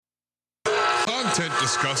content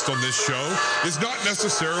discussed on this show is not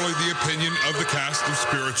necessarily the opinion of the cast of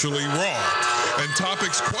Spiritually Raw, and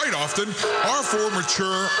topics quite often are for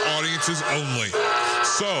mature audiences only.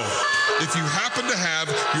 So, if you happen to have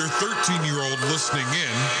your 13-year-old listening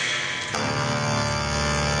in,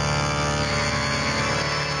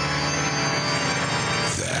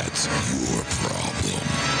 that's your problem.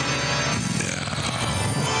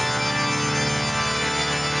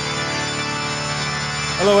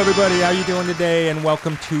 Hello, everybody. How you doing today? And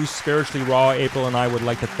welcome to Spiritually Raw. April and I would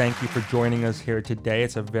like to thank you for joining us here today.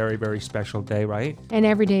 It's a very, very special day, right? And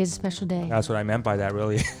every day is a special day. That's what I meant by that,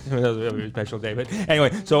 really. It was a very special day. But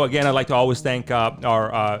anyway, so again, I'd like to always thank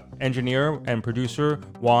our engineer and producer,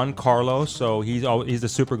 Juan Carlos. So he's the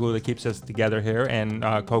super glue that keeps us together here, and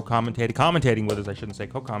commentating with us. I shouldn't say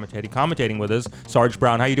commentating with us. Sarge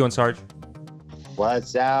Brown. How you doing, Sarge?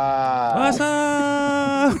 What's up? What's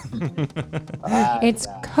up? It's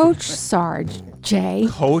Coach Sarge, Jay.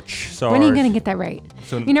 Coach Sarge. When are you going to get that right?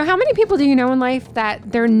 So, you know, how many people do you know in life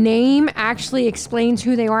that their name actually explains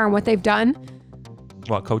who they are and what they've done?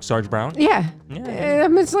 what, Coach Sarge Brown? Yeah.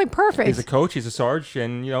 It's like perfect. He's a coach, he's a Sarge,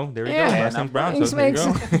 and, you know, there you go. Last name's Brown, so there you go.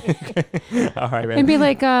 All right, man. It'd be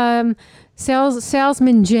like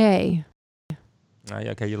Salesman Jay.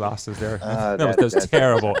 Okay, you lost us there. That was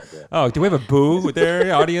terrible. Oh, do we have a boo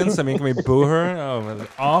there, audience? I mean, can we boo her? Oh, that was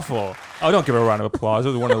awful. Oh, don't give her a round of applause. It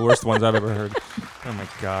was one of the worst ones I've ever heard. Oh my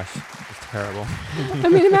gosh, it's terrible. I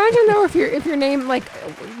mean, imagine though if your name, like,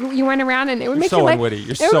 you went around and it would make so your life unwitty.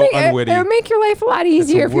 You're so unwitty. It would make your life a lot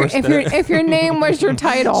easier if your name was your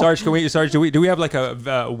title. Sarge, do we have like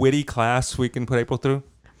a witty class we can put April through?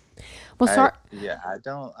 Well, I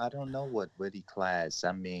don't know what witty class.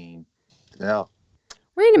 I mean, no.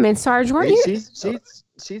 Wait a minute, Sarge. Weren't you?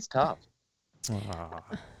 She's tough.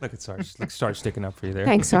 Look at Sarge. Look, Sarge sticking up for you there.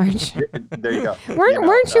 Thanks, Sarge. There you go.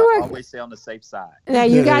 Weren't you always stay on the safe side? Yeah,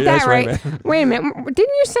 you got that right. Right, wait a minute. Didn't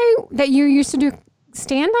you say that you used to do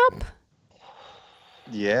stand up?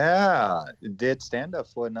 Yeah, did stand up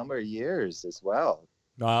for a number of years as well.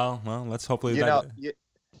 Well, let's hopefully.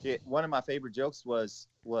 One of my favorite jokes was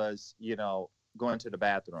going to the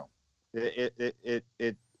bathroom.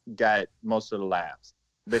 It got most of the laughs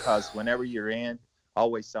because whenever you're in,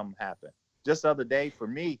 always something happens. Just the other day for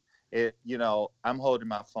me, I'm holding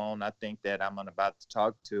my phone. I think that I'm about to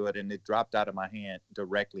talk to it, and it dropped out of my hand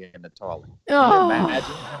directly in the toilet. Can you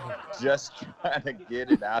imagine just trying to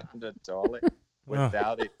get it out of the toilet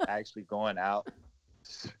without it actually going out?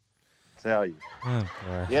 Tell you.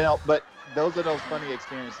 But those are those funny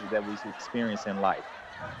experiences that we experience in life.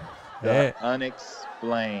 The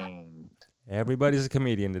unexplained. Everybody's a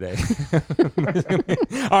comedian today.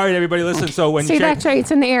 All right, everybody, listen. So when that's right.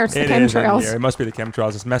 It's in the air. It's the chemtrails. It must be the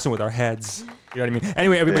chemtrails. It's messing with our heads. You know what I mean?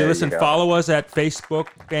 Anyway, everybody, listen. Follow us at Facebook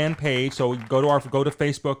fan page. So go to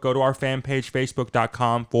Facebook. Go to our fan page,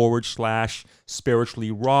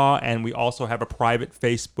 facebook.com/spiritually raw, and we also have a private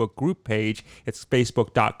Facebook group page. It's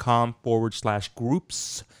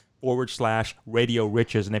facebook.com/groups/Radio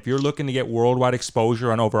Riches. And if you're looking to get worldwide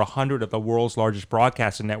exposure on over 100 of the world's largest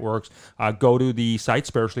broadcasting networks, go to the site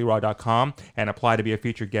spirituallyraw.com and apply to be a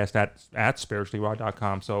featured guest at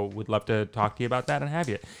spirituallyraw.com. So we'd love to talk to you about that and have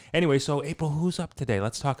you. Anyway, so April, who's up today?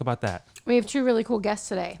 Let's talk about that. We have two really cool guests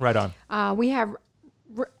today. Right on. We have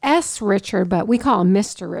S. Richard, but we call him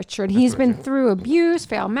Mr. Richard. He's been through abuse,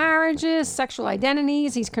 failed marriages, sexual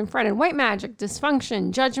identities. He's confronted white magic,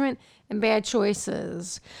 dysfunction, judgment, and bad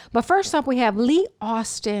choices. But first up, we have Lee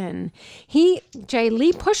Austin.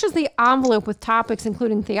 Lee pushes the envelope with topics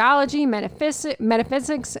including theology,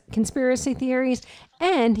 metaphysics, conspiracy theories,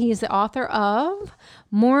 and he is the author of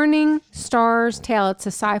Morning Star's Tale. It's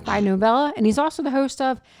a sci-fi novella, and he's also the host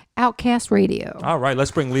of Outcast Radio. All right,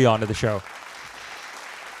 let's bring Lee on to the show.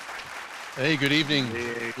 Hey, good evening,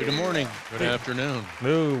 good morning, good afternoon.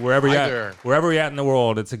 Lou, wherever you're at in the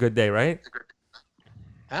world, it's a good day, right?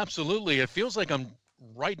 Absolutely. It feels like I'm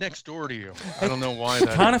right next door to you. I don't know why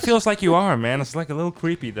that kind of feels like you are, man. It's like a little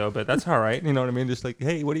creepy, though, but that's all right. You know what I mean? Just like,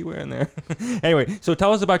 hey, what are you wearing there? Anyway, so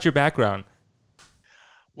tell us about your background.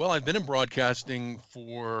 Well, I've been in broadcasting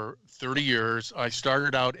for 30 years. I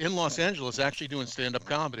started out in Los Angeles actually doing stand-up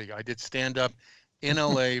comedy. I did stand-up in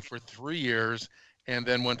LA for 3 years and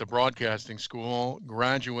then went to broadcasting school,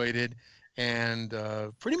 graduated, and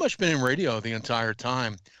pretty much been in radio the entire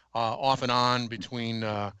time. Off and on between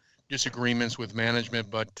disagreements with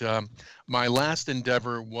management. But my last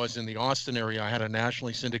endeavor was in the Austin area. I had a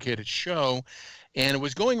nationally syndicated show, and it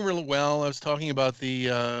was going really well. I was talking about the,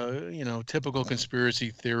 typical conspiracy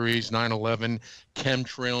theories, 9/11,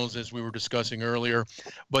 chemtrails, as we were discussing earlier.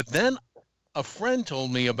 But then a friend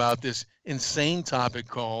told me about this insane topic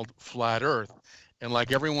called flat Earth. And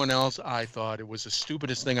like everyone else, I thought it was the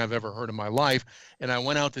stupidest thing I've ever heard in my life. And I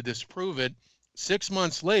went out to disprove it. 6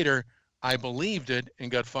 months later, I believed it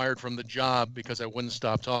and got fired from the job because I wouldn't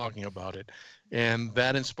stop talking about it. And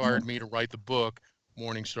that inspired me to write the book,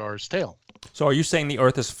 Morning Star's Tale. So are you saying the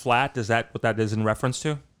Earth is flat? Is that what that is in reference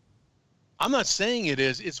to? I'm not saying it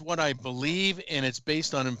is. It's what I believe, and it's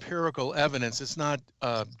based on empirical evidence. It's not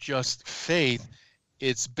just faith.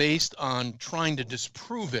 It's based on trying to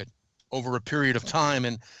disprove it over a period of time,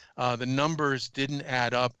 and the numbers didn't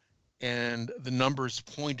add up, and the numbers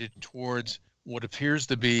pointed towards what appears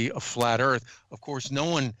to be a flat Earth. Of course, no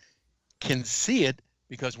one can see it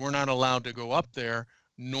because we're not allowed to go up there,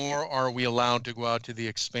 nor are we allowed to go out to the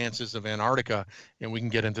expanses of Antarctica, and we can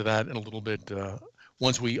get into that in a little bit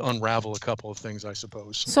once we unravel a couple of things, I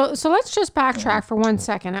suppose. So let's just backtrack for 1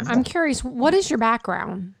 second. I'm curious, what is your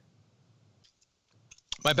background?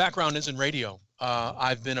 My background is in radio.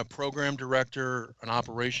 I've been a program director, an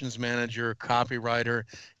operations manager, copywriter,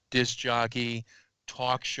 disc jockey,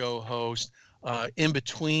 talk show host. In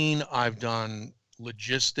between, I've done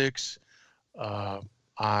logistics. I've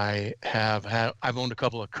owned a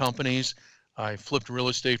couple of companies. I flipped real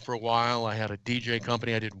estate for a while. I had a DJ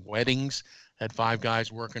company. I did weddings, had 5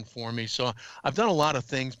 guys working for me. So I've done a lot of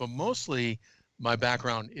things, but mostly my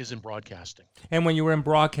background is in broadcasting. And when you were in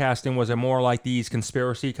broadcasting, was it more like these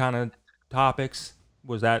conspiracy kind of topics?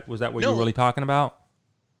 Was that what you were really talking about?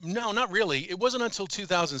 No, not really. It wasn't until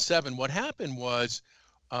 2007. What happened was,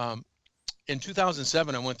 in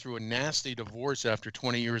 2007, I went through a nasty divorce after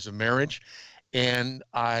 20 years of marriage, and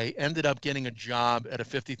I ended up getting a job at a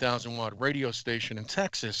 50,000 watt radio station in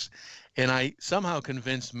Texas. And I somehow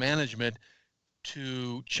convinced management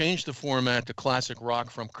to change the format to classic rock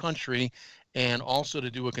from country, and also to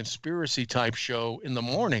do a conspiracy type show in the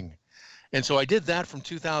morning. And so I did that from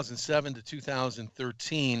 2007 to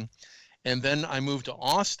 2013. And then I moved to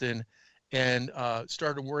Austin and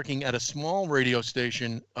started working at a small radio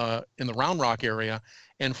station in the Round Rock area.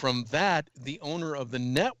 And from that, the owner of the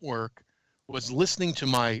network was listening to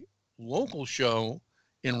my local show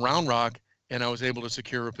in Round Rock, and I was able to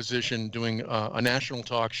secure a position doing a national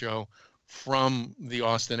talk show from the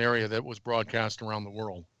Austin area that was broadcast around the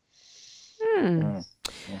world.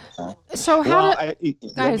 So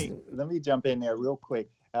let me jump in there real quick.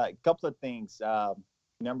 A couple of things.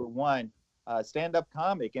 Number one, stand-up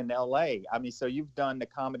comic in LA. I mean, so you've done the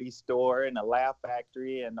Comedy Store and the Laugh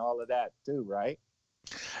Factory and all of that too, right?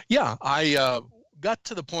 Yeah, I got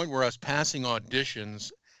to the point where I was passing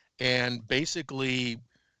auditions and basically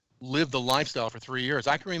lived the lifestyle for 3 years.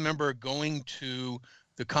 I can remember going to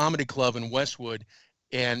the comedy club in Westwood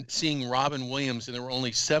and seeing Robin Williams, and there were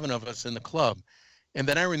only 7 of us in the club. And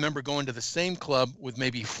then I remember going to the same club with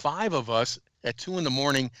maybe 5 of us at 2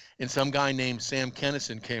 a.m, and some guy named Sam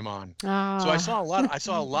Kennison came on. So I saw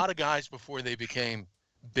a lot of guys before they became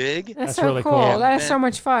big. That's so really cool. cool. That is so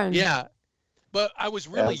much fun. Yeah, but I was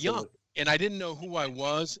really Absolutely. young, and I didn't know who I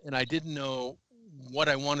was, and I didn't know what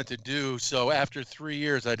I wanted to do. So after 3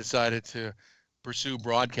 years, I decided to pursue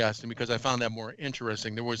broadcasting because I found that more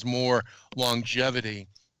interesting. There was more longevity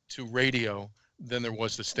to radio than there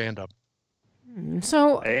was to stand-up.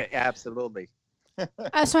 So Absolutely.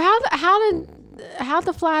 so how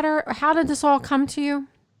did this all come to you?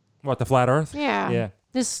 What, the flat Earth? Yeah. Yeah.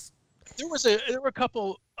 There were a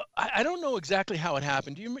couple. I don't know exactly how it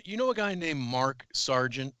happened. You know a guy named Mark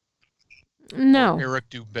Sargent? No. Or Eric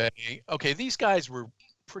Dubay? Okay, these guys were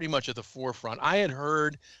pretty much at the forefront. I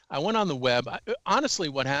went on the web. Honestly,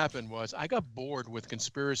 what happened was I got bored with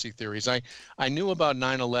conspiracy theories. I knew about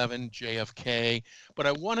 9/11, JFK, but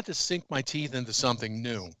I wanted to sink my teeth into something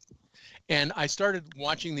new. And I started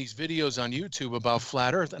watching these videos on YouTube about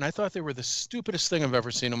flat Earth, and I thought they were the stupidest thing I've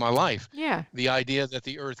ever seen in my life. Yeah. The idea that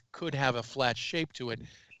the Earth could have a flat shape to it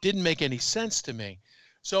didn't make any sense to me.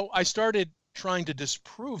 So I started trying to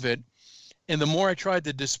disprove it, and the more I tried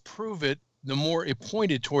to disprove it, the more it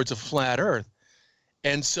pointed towards a flat Earth.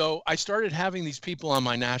 And so I started having these people on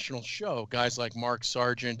my national show, guys like Mark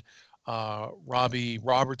Sargent, Robbie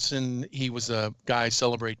Robertson. He was a guy,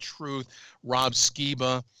 Celebrate Truth, Rob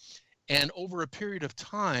Skiba. And over a period of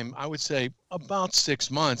time, I would say about 6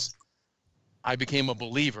 months, I became a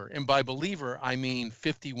believer. And by believer, I mean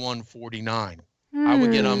 5149. I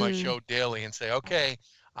would get on my show daily and say, okay,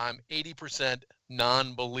 I'm 80%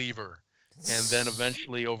 non-believer. And then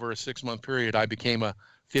eventually over a 6-month period, I became a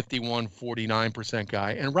 51-49%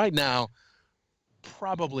 guy. And right now,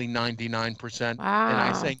 probably 99%. Wow. And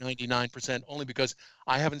I say 99% only because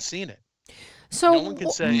I haven't seen it. So No one can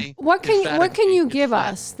say what can emphatically you it's give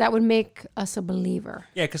flat. us that would make us a believer?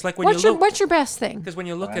 Yeah, because like when What's you your look, what's your best thing? because when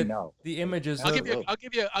you look I at know. the images I'll of, give you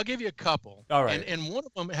Absolutely. I'll give you a couple. all right, And one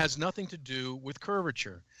of them has nothing to do with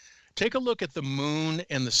curvature. Take a look at the moon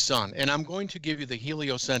and the sun, and I'm going to give you the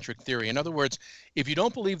heliocentric theory. In other words, if you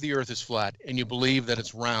don't believe the earth is flat and you believe that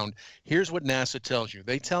it's round, here's what NASA tells you.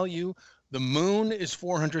 They tell you the moon is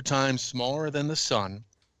 400 times smaller than the sun,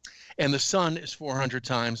 and the sun is 400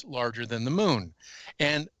 times larger than the moon.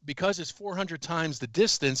 And because it's 400 times the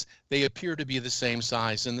distance, they appear to be the same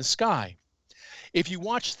size in the sky. If you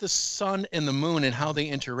watch the sun and the moon and how they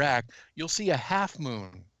interact, you'll see a half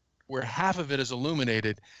moon where half of it is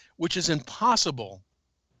illuminated, which is impossible.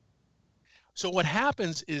 So what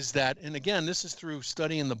happens is that, and again, this is through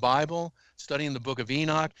studying the Bible, studying the book of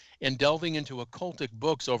Enoch, and delving into occultic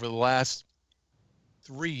books over the last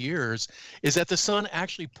 3 years, is that the sun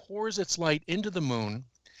actually pours its light into the moon,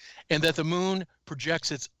 and that the moon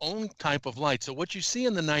projects its own type of light. So what you see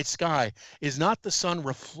in the night sky is not the sun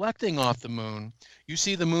reflecting off the moon. You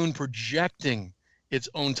see the moon projecting its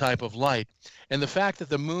own type of light. And the fact that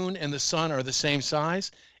the moon and the sun are the same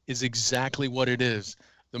size is exactly what it is.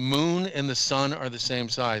 The moon and the sun are the same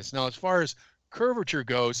size. Now, as far as curvature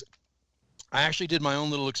goes, I actually did my own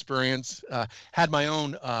little experience, had my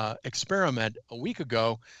own experiment a week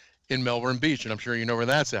ago in Melbourne Beach, and I'm sure you know where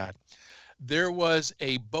that's at. There was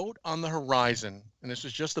a boat on the horizon, and this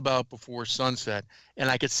was just about before sunset, and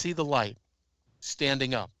I could see the light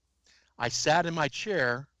standing up. I sat in my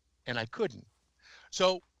chair and I couldn't.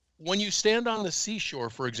 So when you stand on the seashore,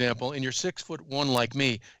 for example, and you're 6'1" like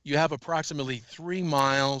me, you have approximately 3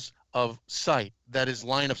 miles of sight, that is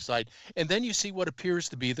line of sight, and then you see what appears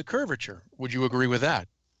to be the curvature. Would you agree with that?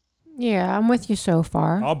 Yeah, I'm with you so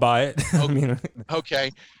far. I'll buy it. I mean,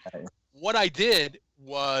 Okay. Right. What I did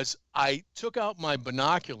was I took out my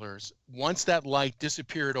binoculars. Once that light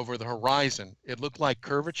disappeared over the horizon, it looked like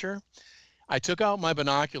curvature. I took out my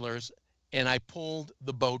binoculars and I pulled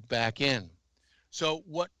the boat back in. So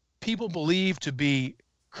what people believe to be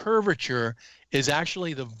curvature is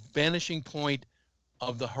actually the vanishing point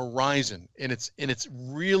of the horizon. And it's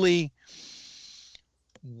really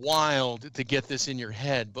wild to get this in your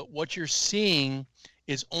head, but what you're seeing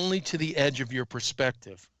is only to the edge of your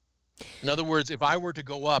perspective. In other words, if I were to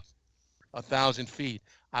go up 1,000 feet,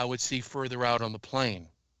 I would see further out on the plane.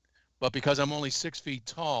 But because I'm only 6 feet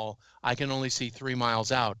tall, I can only see 3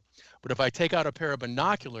 miles out. But if I take out a pair of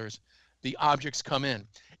binoculars, the objects come in.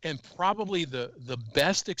 And probably the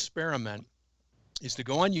best experiment is to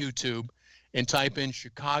go on YouTube and type in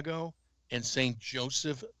Chicago and St.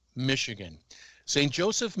 Joseph, Michigan. St.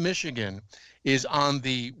 Joseph, Michigan is on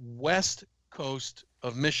the west coast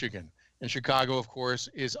of Michigan. And Chicago, of course,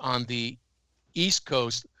 is on the east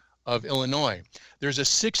coast of Illinois. There's a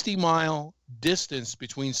 60-mile distance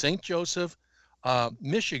between St. Joseph,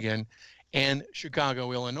 Michigan, and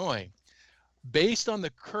Chicago, Illinois. Based on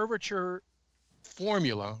the curvature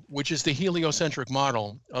formula, which is the heliocentric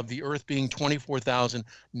model of the Earth being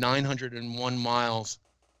 24,901 miles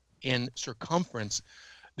in circumference,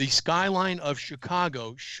 the skyline of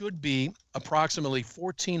Chicago should be approximately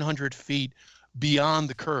 1,400 feet beyond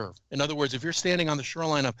the curve. In other words, if you're standing on the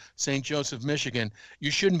shoreline of St. Joseph, Michigan, you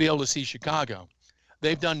shouldn't be able to see Chicago.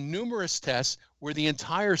 They've done numerous tests where the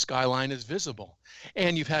entire skyline is visible.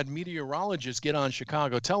 And you've had meteorologists get on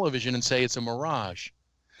Chicago television and say it's a mirage.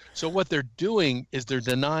 So what they're doing is they're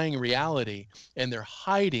denying reality, and they're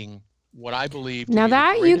hiding what I believe to Now be the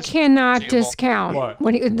that you greatest cannot prophecy of all. discount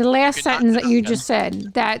What? the last cannot sentence that you discount. just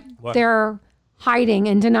said, that What? they're hiding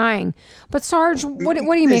and denying. But Sarge, what do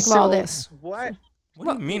you make of all this? What?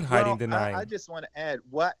 what do you mean hiding, denying? I just want to add,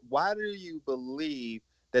 why do you believe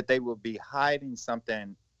that they will be hiding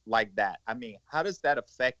something like that? I mean, how does that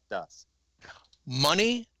affect us?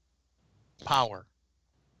 Money, power.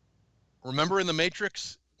 Remember in the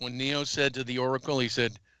Matrix when Neo said to the Oracle, he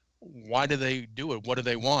said, why do they do it? What do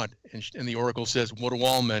they want? And the Oracle says, what do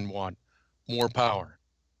all men want? More power.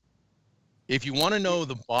 If you want to know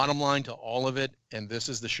the bottom line to all of it, and this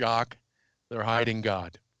is the shock, they're hiding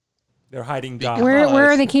God. They're hiding God. Where are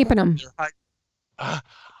Because they keeping them?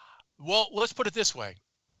 well, let's put it this way.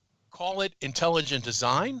 Call it intelligent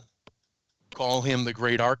design. Call him the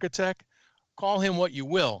great architect. Call him what you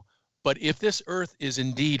will. But if this earth is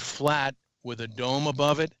indeed flat with a dome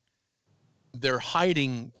above it, they're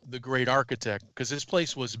hiding the great architect because this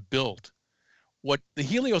place was built. What the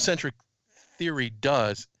heliocentric theory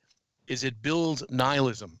does is it builds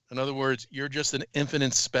nihilism. In other words, you're just an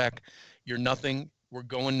infinite speck. You're nothing. We're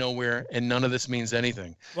going nowhere, and none of this means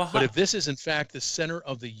anything. Well, But if this is in fact the center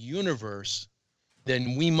of the universe,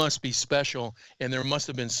 then we must be special, and there must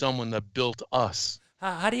have been someone that built us.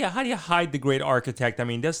 How do you hide the great architect? I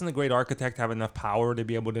mean, doesn't the great architect have enough power to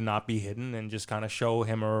be able to not be hidden and just kind of show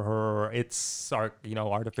him or her its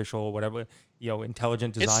artificial whatever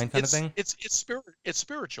intelligent design kind of thing? It's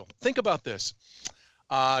spiritual. Think about this.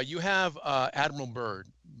 You have Admiral Byrd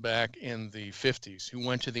back in the 50s who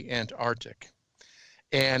went to the Antarctic.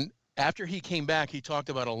 And after he came back, he talked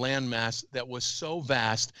about a landmass that was so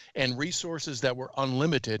vast and resources that were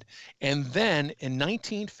unlimited. And then in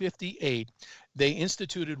 1958, they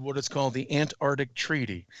instituted what is called the Antarctic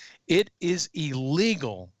Treaty. It is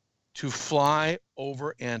illegal to fly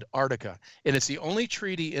over Antarctica. And it's the only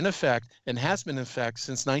treaty in effect, and has been in effect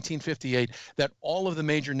since 1958, that all of the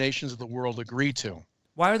major nations of the world agree to.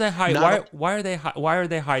 Why are they hiding? Why are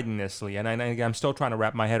they hiding this, Lee? And I'm still trying to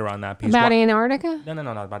wrap my head around that piece. About Antarctica? No,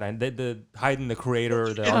 not about that. The hiding the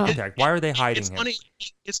creator, the architect. Why are they hiding him?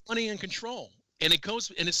 It's money and control, and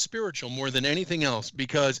it's spiritual more than anything else,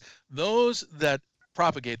 because those that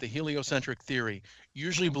propagate the heliocentric theory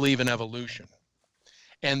usually believe in evolution,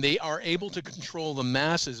 and they are able to control the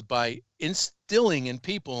masses by instilling in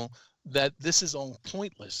people that this is all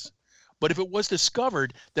pointless. But if it was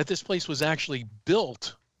discovered that this place was actually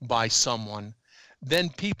built by someone, then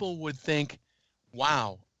people would think,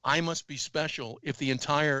 wow, I must be special if the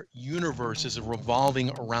entire universe is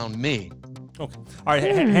revolving around me. Okay. All right,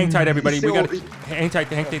 hang tight, everybody. We got hang tight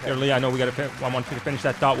there, Lee. I know I want you to finish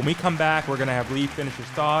that thought. When we come back, we're gonna have Lee finish his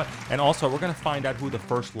thought, and also we're gonna find out who the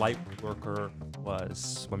first light worker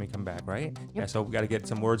was when we come back, right? Yep. Yeah. So we got to get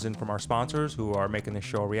some words in from our sponsors who are making this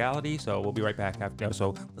show a reality. So we'll be right back after.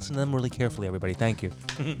 So listen to them really carefully, everybody. Thank you.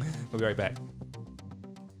 We'll be right back.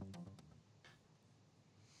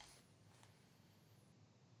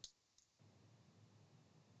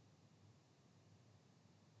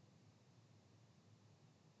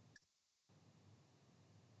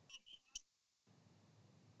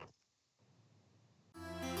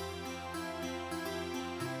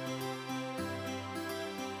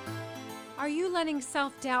 Are you letting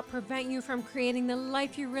self-doubt prevent you from creating the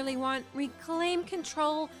life you really want? Reclaim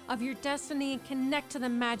control of your destiny and connect to the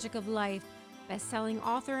magic of life. Best-selling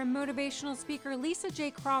author and motivational speaker Lisa J.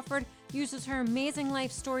 Crawford uses her amazing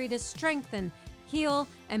life story to strengthen, heal,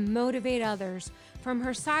 and motivate others. From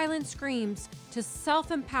her silent screams to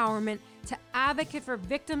self-empowerment to advocate for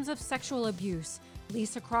victims of sexual abuse,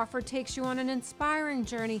 Lisa Crawford takes you on an inspiring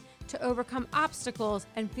journey to overcome obstacles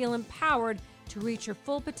and feel empowered to reach your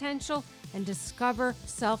full potential and discover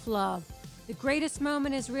self-love. The greatest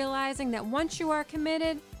moment is realizing that once you are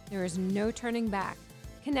committed, there is no turning back.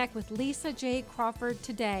 Connect with Lisa J. Crawford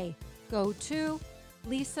today. Go to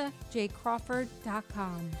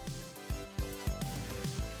lisajcrawford.com.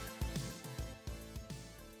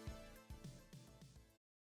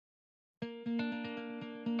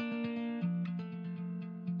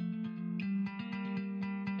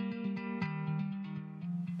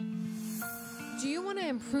 Do you want to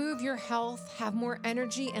improve your health, have more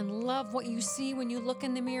energy, and love what you see when you look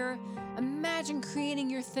in the mirror? Imagine creating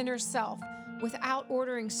your thinner self without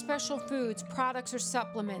ordering special foods, products, or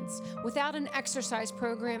supplements, without an exercise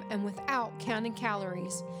program, and without counting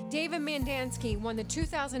calories. David Mandansky won the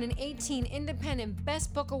 2018 Independent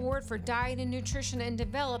Best Book Award for Diet and Nutrition and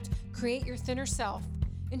developed Create Your Thinner Self.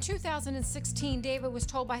 In 2016, David was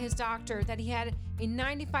told by his doctor that he had a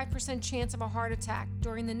 95% chance of a heart attack.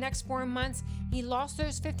 During the next 4 months, he lost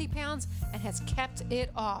those 50 pounds and has kept it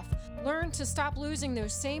off. Learn to stop losing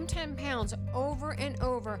those same 10 pounds over and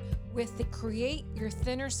over with the Create Your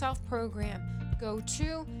Thinner Self program. Go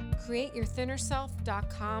to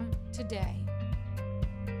createyourthinnerself.com today.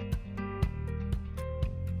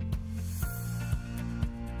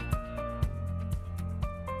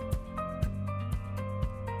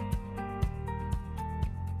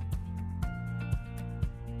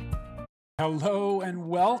 Hello and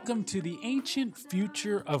welcome to the Ancient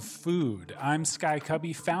Future of Food. I'm Sky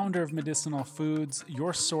Cubby, founder of Medicinal Foods,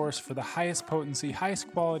 your source for the highest potency,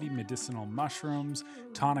 highest quality medicinal mushrooms,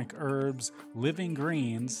 tonic herbs, living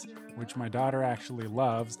greens, which my daughter actually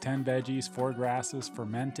loves, 10 veggies, 4 grasses,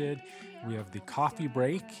 fermented. We have the coffee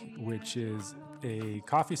break, which is a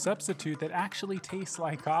coffee substitute that actually tastes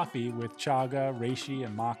like coffee with chaga, reishi,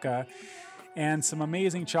 and maca. And some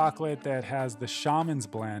amazing chocolate that has the Shaman's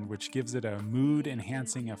Blend, which gives it a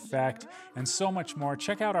mood-enhancing effect, and so much more.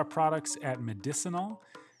 Check out our products at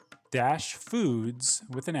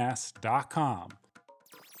medicinal-foods.com.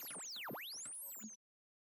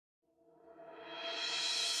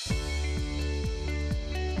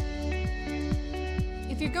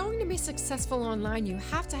 If If you're going to be successful online, you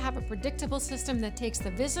have to have a predictable system that takes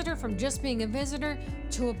the visitor from just being a visitor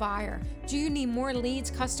to a buyer. Do you need more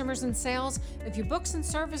leads, customers, and sales? If your books and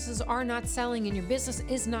services are not selling and your business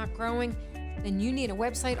is not growing, then you need a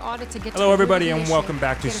website audit to get. Hello, everybody, and issue. welcome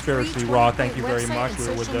back to Get a free Spiritually Raw. Thank you very website much. and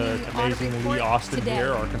We're with social the media audit amazing Lee report Austin today.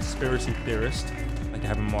 here, our conspiracy theorist. I'd like to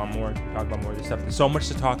have him on more, talk about more of this stuff. There's so much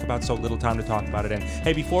to talk about, so little time to talk about it. And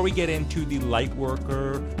hey, before we get into the light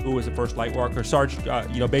worker, who was the first light worker, Sarge,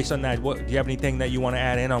 based on that, do you have anything that you want to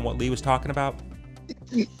add in on what Lee was talking about?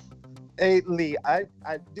 Hey Lee, I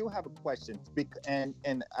do have a question,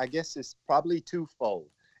 and I guess it's probably twofold,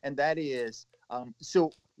 and that is,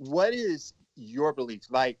 so what is your belief?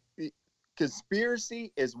 Like,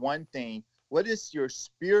 conspiracy is one thing. What is your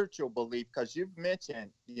spiritual belief? Because you've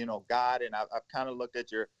mentioned, God, and I've kind of looked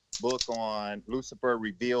at your book on Lucifer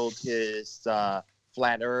revealed his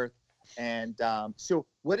flat Earth, and so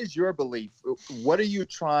what is your belief? What are you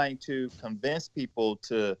trying to convince people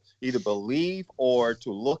to either believe or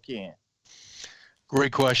to look in?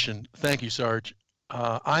 Great question. Thank you, Sarge.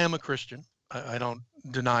 I am a Christian. I don't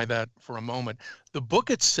deny that for a moment. The book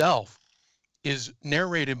itself is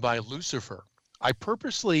narrated by Lucifer. I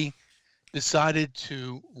purposely decided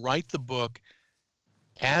to write the book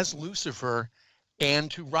as Lucifer and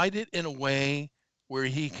to write it in a way where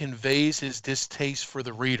he conveys his distaste for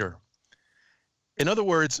the reader. In other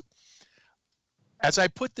words, as I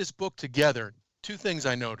put this book together, two things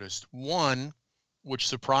I noticed. One, which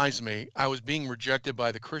surprised me, I was being rejected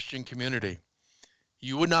by the Christian community.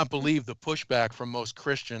 You would not believe the pushback from most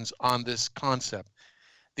Christians on this concept.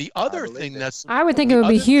 The other thing that's I would think it would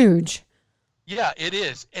be huge. Yeah, it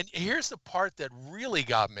is. And here's the part that really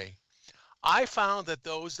got me. I found that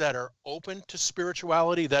those that are open to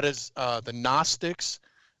spirituality, that is the Gnostics,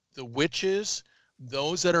 the witches,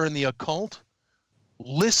 those that are in the occult,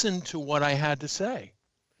 listen to what I had to say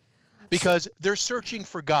because they're searching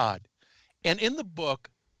for God. And in the book,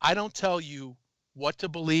 I don't tell you what to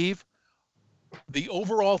believe. The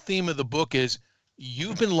overall theme of the book is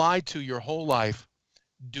you've been lied to your whole life.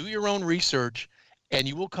 Do your own research, and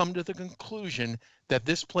you will come to the conclusion that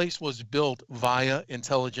this place was built via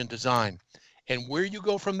intelligent design. And where you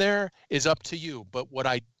go from there is up to you. But what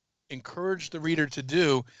I encourage the reader to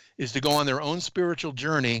do is to go on their own spiritual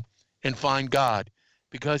journey and find God,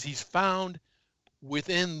 because he's found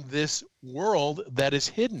within this world that is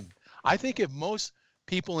hidden. I think if most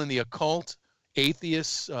people in the occult,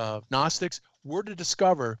 atheists, Gnostics, were to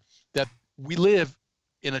discover that we live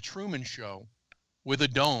in a Truman Show with a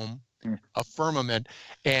dome, a firmament,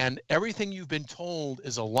 and everything you've been told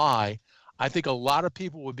is a lie, I think a lot of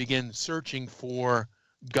people would begin searching for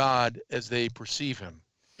God as they perceive him.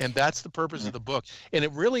 And that's the purpose of the book. And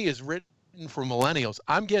it really is written for millennials.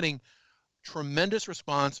 I'm getting tremendous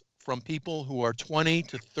response from people who are 20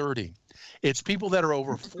 to 30. It's people that are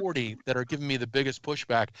over 40 that are giving me the biggest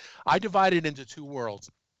pushback. I divide it into two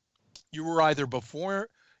worlds. You were either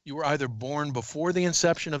born before the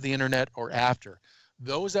inception of the internet or after.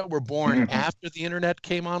 Those that were born after the internet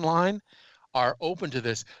came online are open to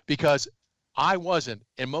this, because I wasn't,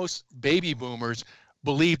 and most baby boomers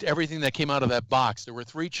believed everything that came out of that box. There were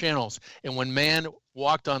 3 channels, and when man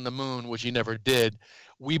walked on the moon, which he never did,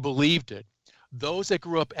 we believed it. Those that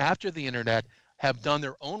grew up after the internet have done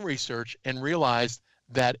their own research and realized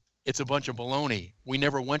that it's a bunch of baloney. We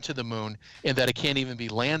never went to the moon, and that it can't even be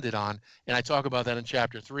landed on. And I talk about that in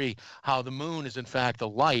chapter 3, how the moon is in fact a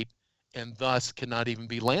light and thus cannot even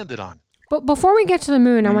be landed on. But before we get to the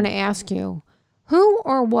moon, I want to ask you, who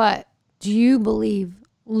or what do you believe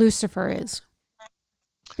Lucifer is?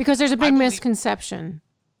 Because there's a big misconception.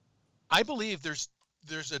 I believe there's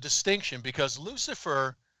a distinction, because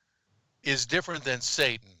Lucifer is different than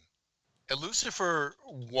Satan. And Lucifer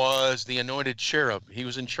was the anointed cherub. He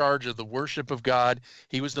was in charge of the worship of God.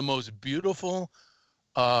 He was the most beautiful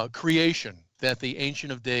creation that the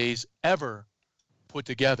Ancient of Days ever put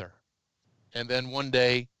together. And then one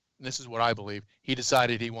day, and this is what I believe, he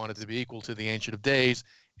decided he wanted to be equal to the Ancient of Days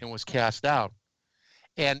and was cast out.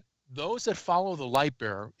 And those that follow the light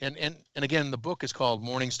bearer, and again, the book is called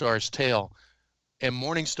Morning Star's Tale, and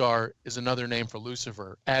Morning Star is another name for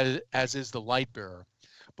Lucifer, as is the light bearer.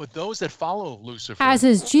 But those that follow Lucifer, as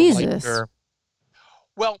is Jesus.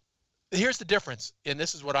 Well, here's the difference, and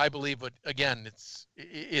this is what I believe, but again,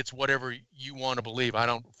 it's whatever you want to believe. I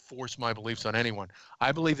don't force my beliefs on anyone.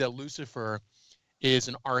 I believe that Lucifer is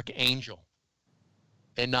an archangel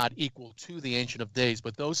and not equal to the Ancient of Days.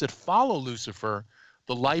 But those that follow Lucifer,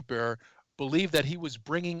 the light bearer, believe that he was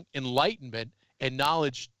bringing enlightenment and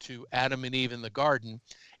knowledge to Adam and Eve in the garden,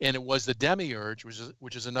 and it was the demiurge,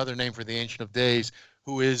 which is another name for the Ancient of Days,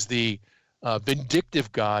 who is the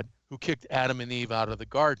vindictive God who kicked Adam and Eve out of the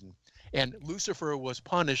garden. And Lucifer was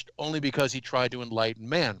punished only because he tried to enlighten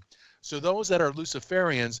man. So those that are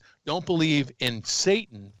Luciferians don't believe in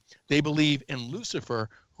Satan. They believe in Lucifer,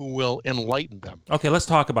 who will enlighten them. Okay, let's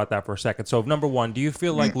talk about that for a second. So, number one, do you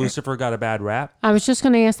feel like Lucifer got a bad rap? I was just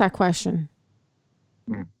going to ask that question.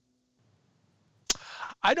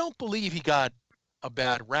 I don't believe he got a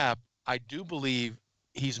bad rap. I do believe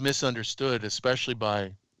he's misunderstood, especially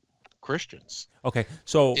by Christians. Okay,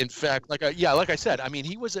 so In fact, like I said, I mean,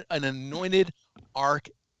 he was an anointed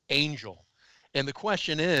archangel. And the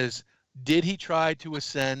question is, did he try to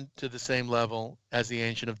ascend to the same level as the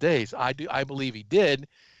Ancient of Days? I believe he did,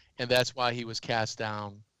 and that's why he was cast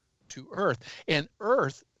down to earth. And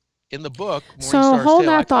earth in the book Morning So Star's hold Tale,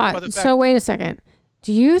 I that talk about thought. the fact, So wait a second.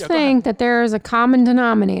 Do you Yeah, go ahead. think that there is a common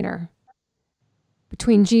denominator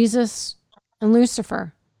between Jesus and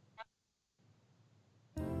Lucifer?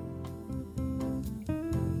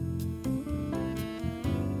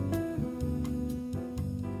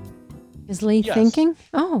 Is Lee Yes. thinking?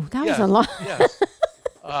 Oh, that was a lot. Yes.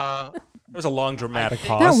 there was a long dramatic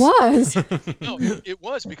think- That pause. was. No, it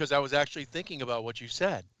was because I was actually thinking about what you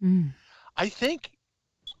said. Mm. I think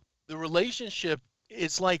the relationship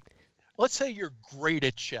is like, let's say you're great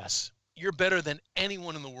at chess. You're better than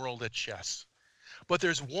anyone in the world at chess. But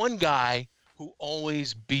there's one guy who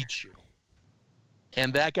always beats you.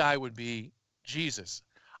 And that guy would be Jesus.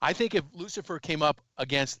 I think if Lucifer came up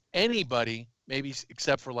against anybody, maybe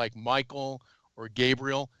except for like Michael or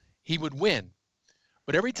Gabriel, he would win.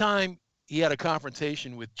 But every time he had a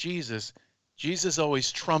confrontation with Jesus, Jesus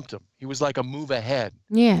always trumped him. He was like a move ahead.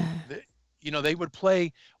 Yeah. They would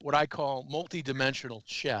play what I call multi-dimensional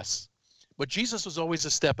chess. But Jesus was always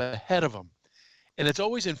a step ahead of him. And it's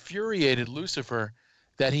always infuriated Lucifer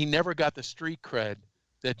that he never got the street cred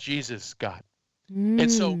that Jesus got.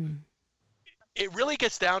 And so it really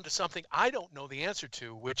gets down to something I don't know the answer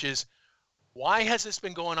to, which is, why has this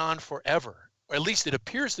been going on forever? Or at least it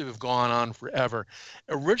appears to have gone on forever.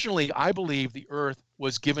 Originally, I believe the earth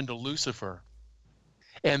was given to Lucifer.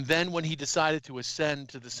 And then when he decided to ascend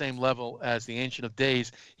to the same level as the Ancient of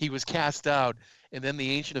Days, he was cast out. And then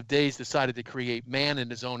the Ancient of Days decided to create man in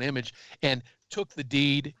his own image and took the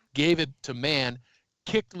deed, gave it to man,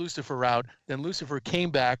 kicked Lucifer out. Then Lucifer came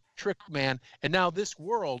back, tricked man. And now this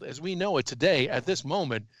world, as we know it today, at this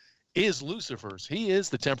moment, is Lucifer's. He is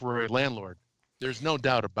the temporary landlord. There's no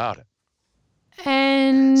doubt about it.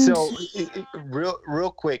 And So, real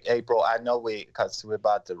quick, April, I know because we're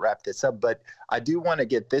about to wrap this up, but I do want to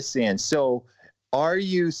get this in. So, are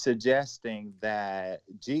you suggesting that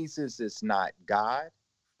Jesus is not God?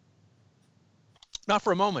 Not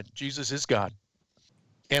for a moment. Jesus is God.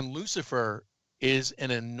 And Lucifer is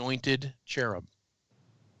an anointed cherub.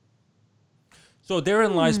 So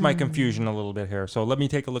therein lies my confusion a little bit here. So let me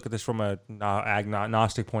take a look at this from a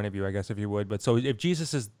agnostic point of view, I guess, if you would. But so if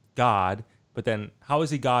Jesus is God, but then how is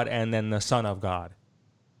he God and then the Son of God?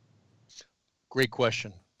 Great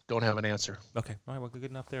question. Don't have an answer. Okay, all right, well, good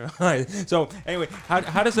enough there. All right. So anyway, how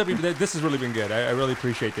does everybody? This has really been good. I really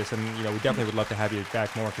appreciate this, and we definitely would love to have you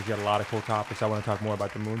back more because you had a lot of cool topics. I want to talk more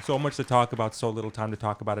about the moon. So much to talk about, so little time to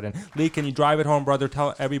talk about it. And Lee, can you drive it home, brother?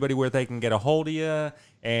 Tell everybody where they can get a hold of you,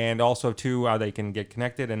 and also too how they can get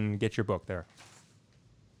connected and get your book there.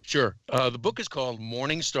 Sure. The book is called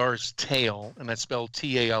Morning Star's Tale, and that's spelled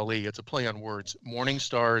T-A-L-E. It's a play on words. Morning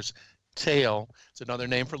Star's Tale. It's another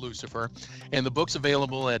name for Lucifer. And the book's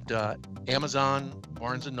available at Amazon,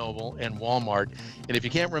 Barnes & Noble, and Walmart. And if you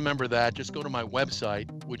can't remember that, just go to my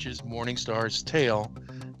website, which is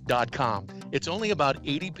morningstarstale.com. It's only about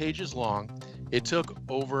 80 pages long. It took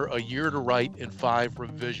over a year to write and 5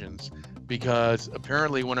 revisions because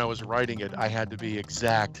apparently when I was writing it, I had to be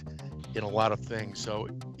exact in a lot of things. So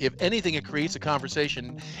if anything, it creates a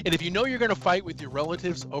conversation. And if you know you're going to fight with your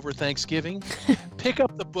relatives over Thanksgiving, pick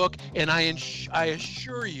up the book, and I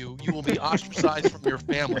assure you, you will be ostracized from your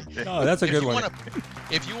family. Oh, that's a good one.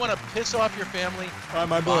 If you want to piss off your family, buy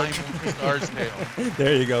my book. Star's Tale.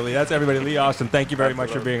 There you go, Lee. That's everybody. Lee Austin, thank you very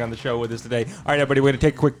much for being on the show with us today. All right, everybody, we're going to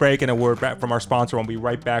take a quick break and a word back from our sponsor. We'll be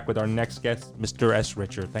right back with our next guest, Mr. S.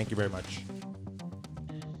 Richard. Thank you very much.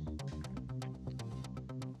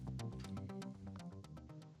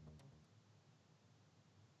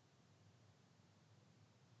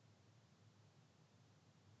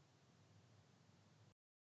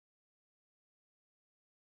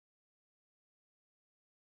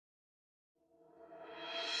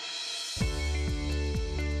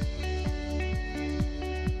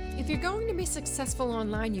 going to be successful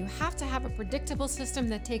online, you have to have a predictable system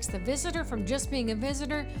that takes the visitor from just being a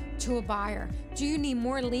visitor to a buyer. Do you need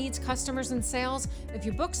more leads, customers, and sales? If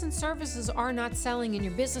your books and services are not selling and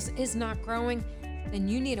your business is not growing, then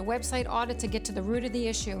you need a website audit to get to the root of the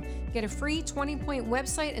issue. Get a free 20-point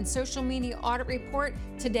website and social media audit report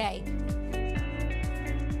today.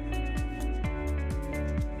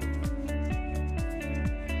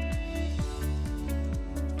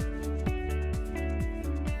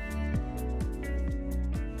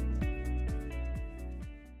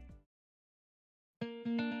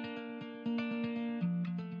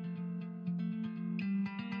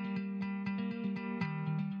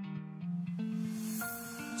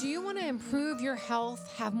 Do you want to improve your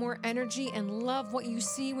health, have more energy, and love what you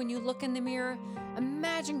see when you look in the mirror?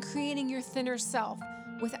 Imagine creating your thinner self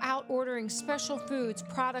without ordering special foods,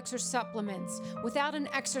 products, or supplements, without an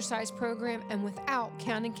exercise program, and without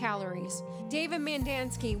counting calories. David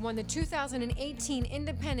Mandansky won the 2018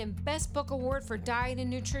 Independent Best Book Award for Diet and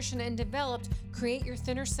Nutrition and developed Create Your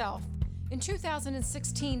Thinner Self. In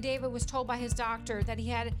 2016, David was told by his doctor that he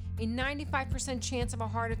had a 95% chance of a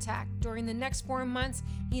heart attack. During the next 4 months,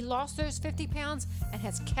 he lost those 50 pounds and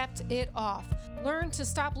has kept it off. Learn to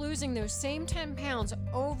stop losing those same 10 pounds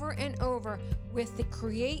over and over with the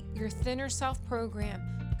Create Your Thinner Self program.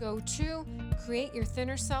 Go to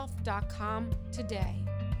createyourthinnerself.com today.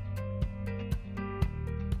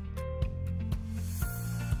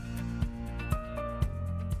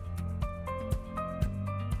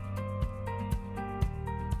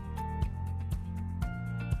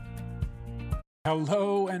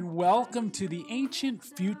 Hello and welcome to the ancient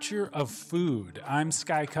future of food. I'm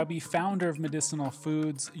Sky Cubby, founder of Medicinal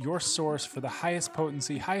Foods, your source for the highest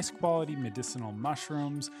potency, highest quality medicinal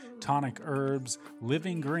mushrooms, tonic herbs,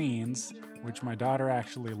 living greens, which my daughter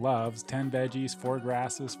actually loves, 10 veggies, 4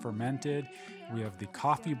 grasses, fermented. We have the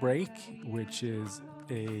coffee break, which is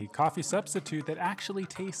a coffee substitute that actually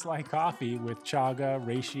tastes like coffee with chaga,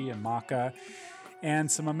 reishi, and maca.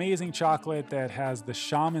 And some amazing chocolate that has the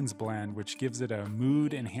Shaman's Blend, which gives it a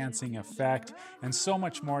mood-enhancing effect, and so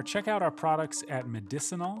much more. Check out our products at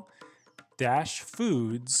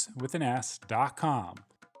medicinal-foods.com.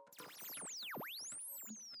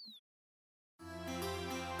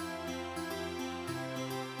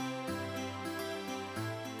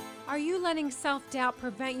 Are you letting self-doubt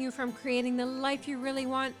prevent you from creating the life you really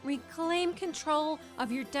want? Reclaim control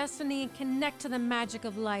of your destiny and connect to the magic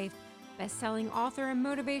of life. Best-selling author and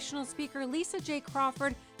motivational speaker Lisa J.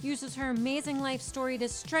 Crawford uses her amazing life story to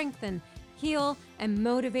strengthen, heal, and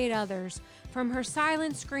motivate others. From her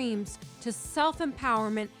silent screams to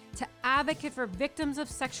self-empowerment to advocate for victims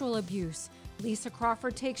of sexual abuse, Lisa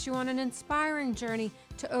Crawford takes you on an inspiring journey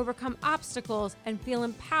to overcome obstacles and feel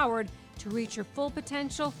empowered to reach your full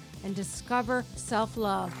potential and discover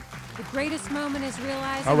self-love. The greatest moment is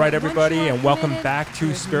realizing. All right, that once everybody, you are and welcome committed, back to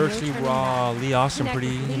there's no Spiritually turning Raw. back. Lee Austin, Connect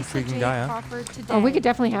pretty with Lisa intriguing J. guy, huh? Crawford today. Oh, we could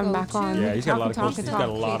definitely have him back on. Yeah, he's got a lot of Talk cool. and He's got a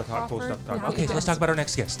talk. lot of cool stuff. to talk about. Crawford. Okay, let's talk about our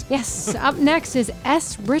next guest. Yes, up next is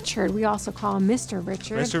S. Richard. We also call him Mr.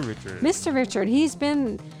 Richard. Mr. Richard. Mr. Richard, he's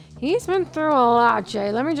been through a lot,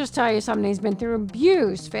 Jay. Let me just tell you something. He's been through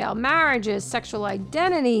abuse, failed marriages, sexual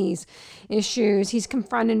identities issues. He's been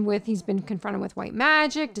confronted with white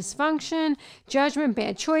magic, dysfunction, judgment,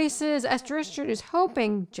 bad choices. S. Richard is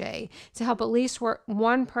hoping, Jay, to help at least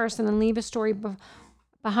one person and leave a story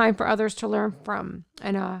behind for others to learn from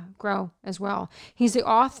and grow as well. He's the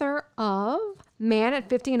author of Man at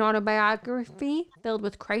 50, an autobiography filled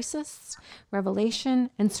with crisis, revelation,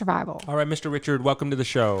 and survival. All right, Mr. Richard, welcome to the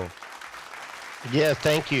show. Yeah,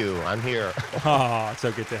 thank you. I'm here. Oh, it's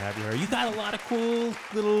so good to have you here. You got a lot of cool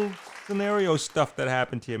little scenario stuff that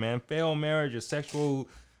happened to you, man. Failed marriages, sexual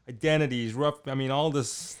identities, all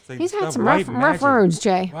this. He's stuff, had some right? rough roads,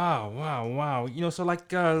 Jay. Wow. So how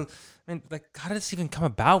did this even come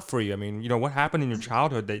about for you? What happened in your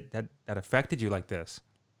childhood that affected you like this?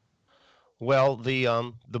 Well,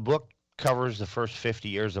 the book covers the first 50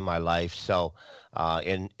 years of my life. So,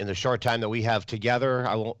 in the short time that we have together,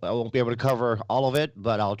 I won't be able to cover all of it,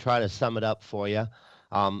 but I'll try to sum it up for you.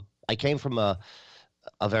 I came from a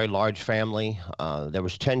very large family. There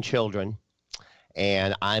was 10 children,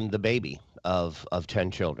 and I'm the baby of 10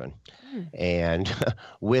 children. And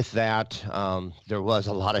with that, there was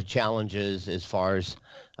a lot of challenges as far as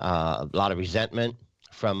a lot of resentment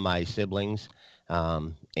from my siblings.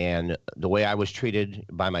 And the way I was treated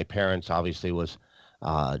by my parents obviously was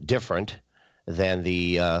different than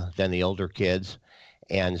the older kids.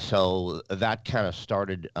 And so that kind of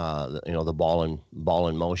started, the ball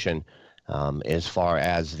in motion as far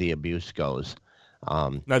as the abuse goes.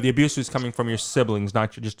 Now, the abuse is coming from your siblings,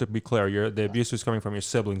 not just to be clear. The abuse is coming from your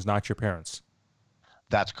siblings, not your parents.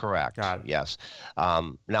 That's correct. Got it. Yes.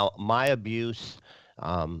 Now, my abuse,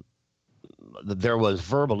 there was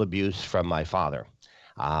verbal abuse from my father.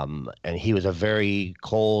 And he was a very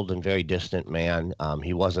cold and very distant man.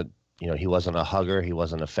 He wasn't, he wasn't a hugger. He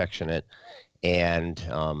wasn't affectionate. And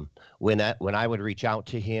when I would reach out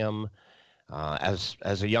to him, as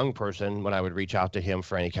a young person, when I would reach out to him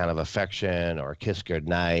for any kind of affection or a kiss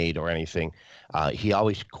goodnight or anything, he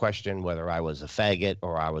always questioned whether I was a faggot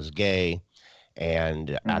or I was gay.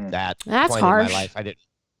 And at that That's point harsh. in my life,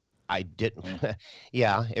 I didn't.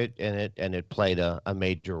 Yeah, it played a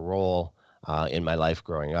major role in my life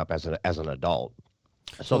growing up as an adult.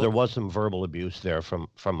 So there was some verbal abuse there from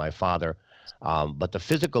my father, but the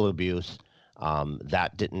physical abuse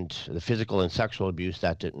the physical and sexual abuse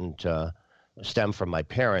that didn't stem from my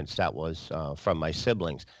parents. That was from my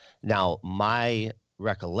siblings. Now, my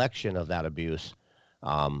recollection of that abuse,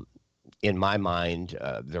 in my mind,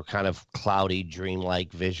 they're kind of cloudy,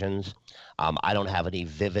 dreamlike visions. I don't have any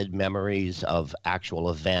vivid memories of actual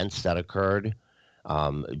events that occurred.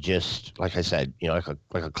 Just like I said, like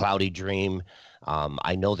a cloudy dream.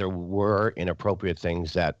 I know there were inappropriate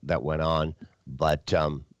things that went on, but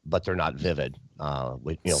they're not vivid.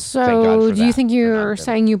 Thank God So, for do you that. think They're not you're vivid.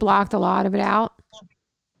 saying you blocked a lot of it out?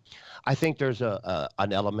 I think there's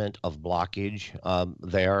an element of blockage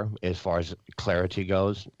there as far as clarity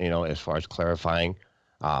goes. As far as clarifying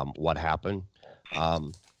what happened.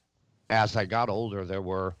 Um, as I got older, there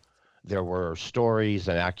were stories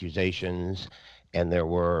and accusations, and there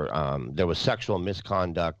was sexual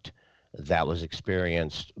misconduct that was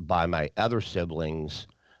experienced by my other siblings,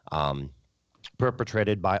 um,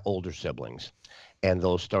 perpetrated by older siblings, and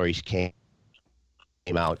those stories came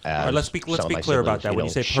out All right, let's as be some of my clear about siblings, that. When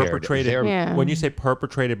you say shared perpetrated, their. Yeah. when you say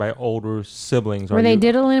perpetrated by older siblings, Were they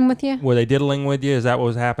diddling with you? were they diddling with you? Is that what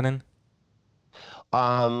was happening?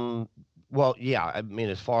 Um, well, yeah. I mean,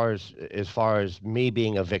 as far as me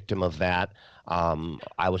being a victim of that,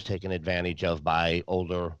 I was taken advantage of by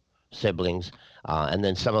older siblings, and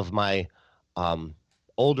then some of my um,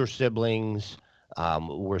 older siblings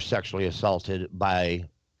were sexually assaulted by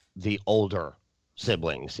the older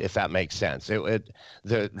siblings, if that makes sense. There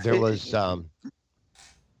was.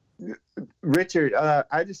 Richard,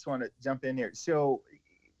 I just want to jump in here. So,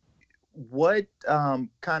 what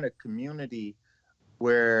kind of community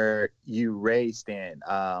were you raised in?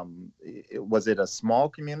 Was it a small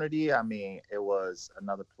community? I mean, it was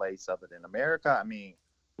another place other than America. I mean,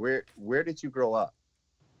 where did you grow up?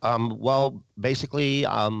 Well, basically,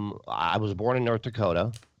 I was born in North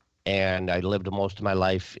Dakota, and I lived most of my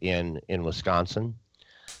life in Wisconsin.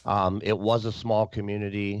 It was a small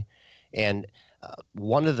community, and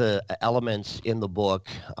one of the elements in the book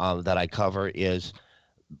that I cover is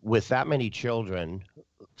with that many children,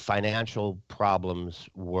 financial problems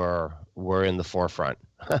were in the forefront.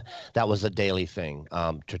 That was a daily thing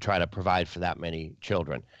to try to provide for that many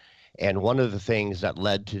children. And one of the things that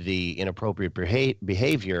led to the inappropriate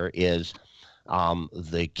behavior is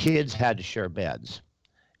the kids had to share beds,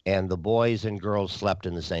 and the boys and girls slept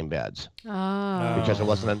in the same beds because there Oh,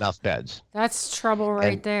 wasn't enough beds. that's trouble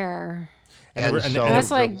right And there. and so That's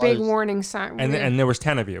there like big was. warning sign. And there was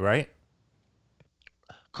 10 of you, right?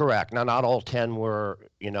 Correct. Now, not all 10 were,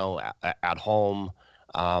 at home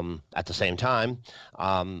at the same time,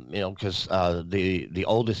 because the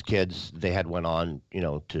oldest kids, they had went on,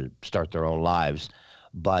 to start their own lives.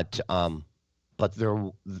 But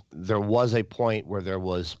there was a point where there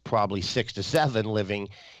was probably 6 to 7 living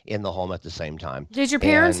in the home at the same time. Did your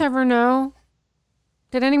parents And ever know?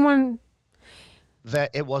 Did anyone?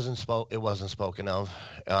 that it wasn't spoken of.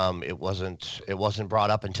 It wasn't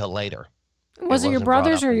brought up until later. Was it your wasn't brought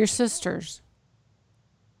brothers up or your until. sisters?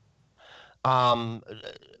 Um,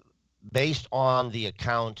 Based on the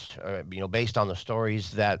account, based on the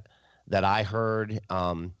stories that I heard,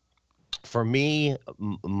 for me,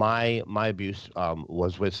 my abuse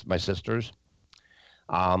was with my sisters,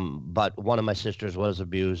 but one of my sisters was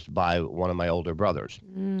abused by one of my older brothers,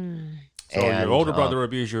 So your and older brother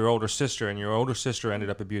abused your older sister, and your older sister ended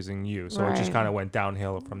up abusing you. So it just Right. kind of went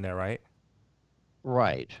downhill from there, right?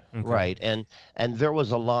 right, Okay. right, and there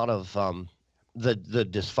was a lot of the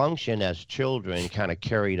dysfunction as children kind of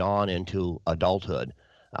carried on into adulthood,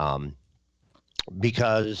 um,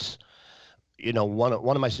 because one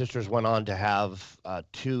of my sisters went on to have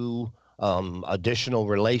two additional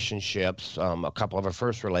relationships, a couple of her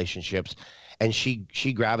first relationships, and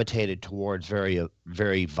she gravitated towards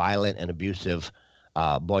very violent and abusive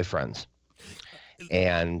boyfriends,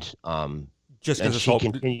 and Just because and this she whole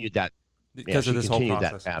continued that. because she of this whole continued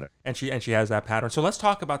process. that pattern. And she has that pattern. So let's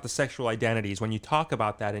talk about the sexual identities. When you talk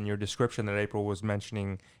about that in your description that April was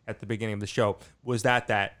mentioning at the beginning of the show, was it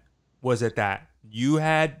that you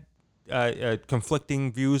had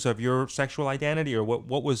conflicting views of your sexual identity, or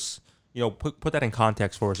what was, put that in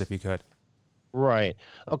context for us if you could. Right.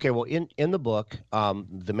 Okay. Well, in the book,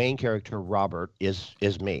 the main character Robert is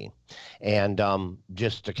me, and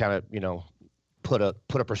just to kind of put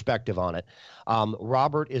a perspective on it,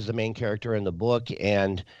 Robert is the main character in the book,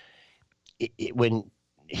 and when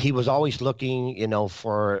he was always looking,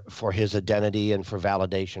 for his identity and for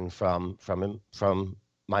validation from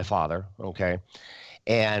my father. Okay,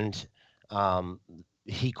 and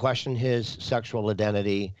he questioned his sexual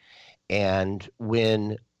identity, and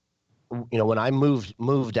when I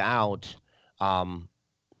moved out,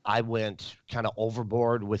 I went kind of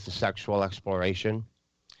overboard with the sexual exploration,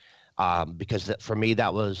 because for me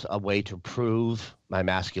that was a way to prove my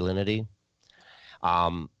masculinity.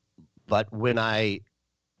 Um, but when I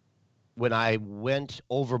went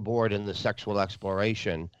overboard in the sexual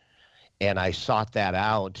exploration and I sought that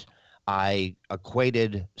out, I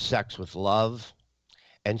equated sex with love.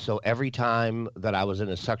 And so every time that I was in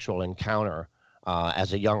a sexual encounter,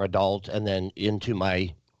 as a young adult, and then into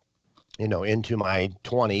my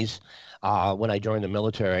 20s, when I joined the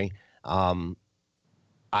military, um,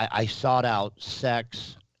 I sought out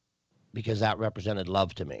sex because that represented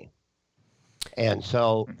love to me. And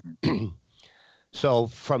so, so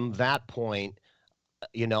from that point,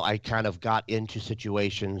 I kind of got into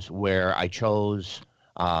situations where I chose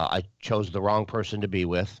the wrong person to be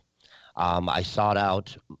with. I sought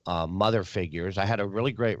out mother figures. I had a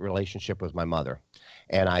really great relationship with my mother,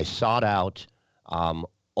 and I sought out um,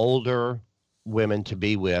 older women to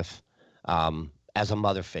be with, as a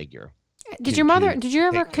mother figure. Did To your mother? to Did you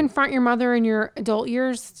ever take care. confront your mother in your adult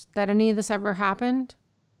years that any of this ever happened?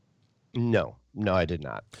 No, no, I did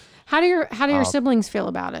not. How do your Um, siblings feel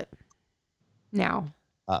about it now?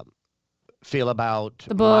 um, feel about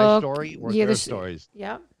The my book, story or yeah, their stories.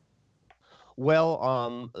 yep.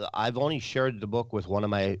 Well, I've only shared the book with one of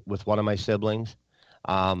my siblings.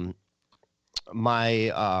 Um,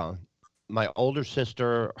 my older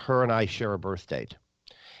sister, her and I share a birth date,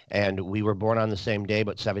 and we were born on the same day,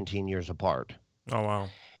 but 17 years apart. Oh wow.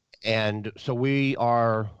 And so we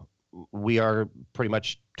are pretty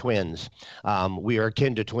much twins. We are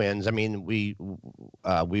akin to twins. I mean,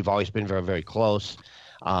 we've always been very, very close.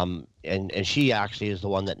 And she actually is the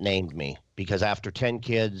one that named me, because after 10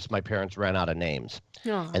 kids, my parents ran out of names.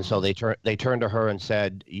 And so Oh. they turned to her and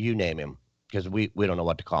said, "You name him, because we don't know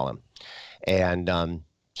what to call him." And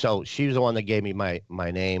so she was the one that gave me my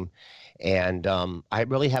name, and I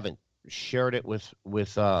really haven't shared it with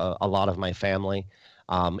a lot of my family.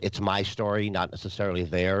 It's my story, not necessarily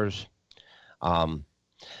theirs. Um,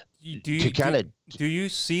 Do to you kind do, of do you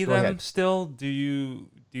see Go them ahead. still? Do you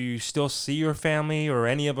still see your family or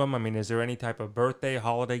any of them? I mean, is there any type of birthday,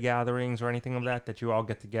 holiday gatherings or anything of that you all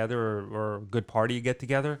get together, or a good party you get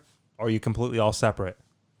together? Or are you completely all separate?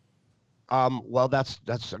 Well, that's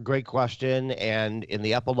a great question, and in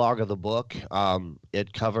the epilogue of the book,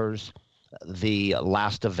 it covers the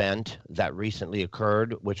last event that recently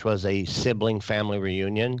occurred, which was a sibling family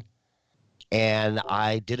reunion. And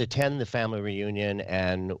I did attend the family reunion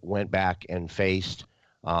and went back and faced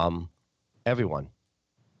um, everyone,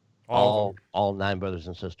 All of them. all nine brothers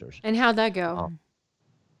and sisters. And how'd that go? Uh,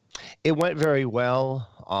 it went very well.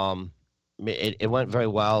 It went very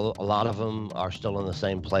well. A lot of them are still in the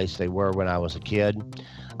same place they were when I was a kid.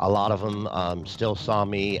 A lot of them still saw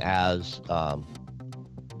me as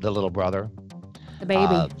the little brother. The baby.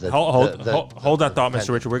 Hold that thought, Mr. dependent.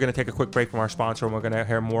 Richard. We're going to take a quick break from our sponsor, and we're going to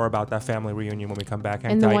hear more about that family reunion when we come back.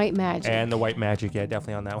 Hang And the tight. white magic. And the white magic, yeah,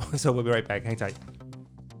 definitely on that one. So we'll be right back. Hang tight.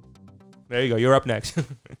 There you go. You're up next. You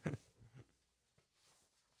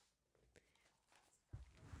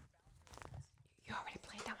already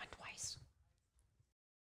played that one twice.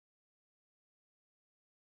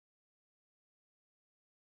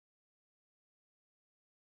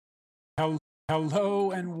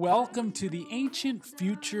 Hello and welcome to the ancient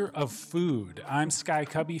future of food. I'm Sky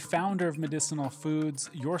Cubby, founder of Medicinal Foods,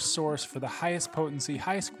 your source for the highest potency,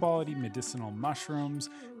 highest quality medicinal mushrooms,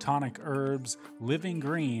 tonic herbs, living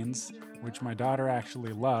greens, which my daughter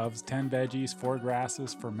actually loves, 10 veggies, 4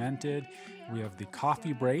 grasses, fermented. We have the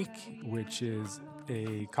coffee break, which is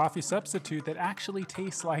a coffee substitute that actually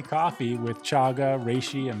tastes like coffee with chaga,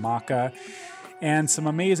 reishi, and maca. And some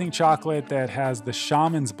amazing chocolate that has the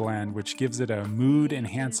Shaman's Blend, which gives it a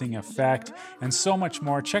mood-enhancing effect, and so much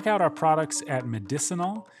more. Check out our products at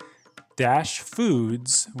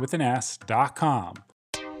medicinal-foods.com.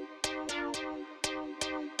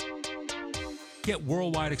 Get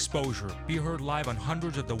worldwide exposure. Be heard live on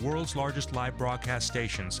hundreds of the world's largest live broadcast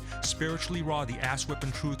stations. Spiritually Raw, the ass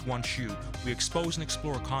whipping truth wants you. We expose and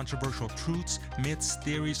explore controversial truths, myths,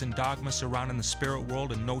 theories, and dogmas surrounding the spirit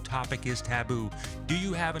world, and no topic is taboo. Do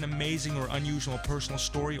you have an amazing or unusual personal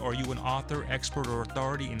story? Are you an author, expert, or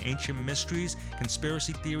authority in ancient mysteries,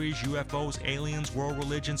 conspiracy theories, UFOs, aliens, world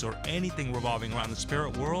religions, or anything revolving around the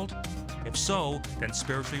spirit world? If so, then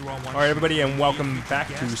Spiritually Raw wants you. All right, everybody, and welcome back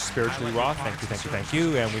to Spiritually Raw. Thank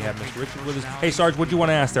you. And we have Mr. Richard with us. Hey, Sarge, what do you want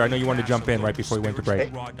to ask there? I know you wanted to jump in right before we went to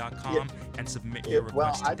break. And submit your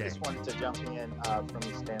request I today. just wanted to jump in from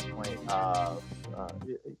the standpoint of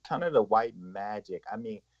kind of the white magic. I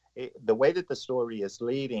mean, the way that the story is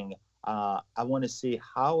leading, I want to see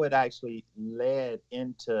how it actually led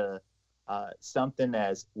into something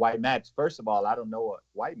as white magic. First of all, I don't know what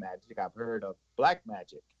white magic. I've heard of black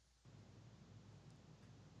magic.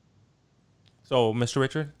 So, Mr.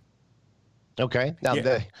 Richard? Okay. Now,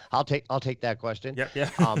 Yeah. I'll take that question. Yeah.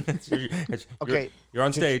 Okay. You're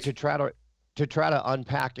on stage. To try to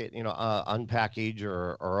unpack it, unpackage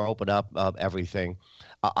or open up everything.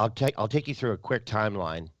 I'll take you through a quick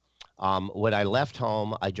timeline. When I left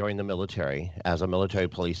home, I joined the military as a military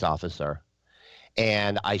police officer,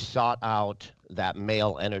 and I sought out that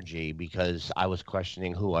male energy because I was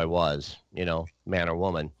questioning who I was, man or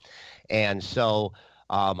woman. And so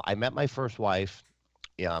I met my first wife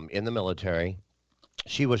in the military.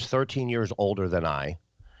 She was 13 years older than I.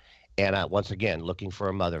 And once again, looking for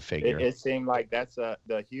a mother figure. It seemed like that's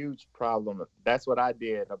the huge problem. That's what I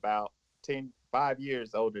did. About 5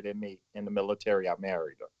 years older than me in the military, I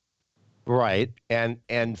married her. Right.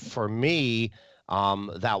 And for me,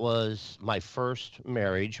 that was my first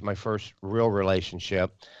marriage, my first real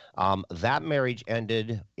relationship. That marriage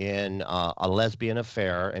ended in a lesbian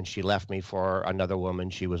affair, and she left me for another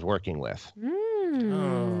woman she was working with.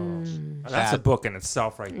 That's a book in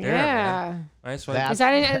itself right there. Yeah. Man. Right, so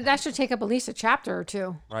that should take up at least a chapter or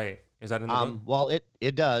two. right. Is that in the book? Well,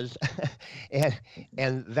 it does,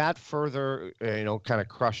 and that further, kind of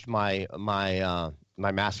crushed my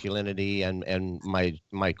masculinity and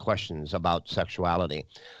my questions about sexuality.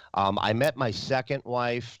 I met my second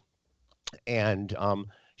wife, and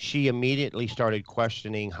she immediately started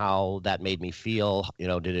questioning how that made me feel.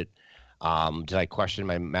 Did I question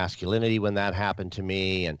my masculinity when that happened to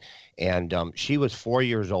me? And she was 4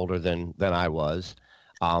 years older than I was,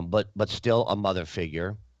 but still a mother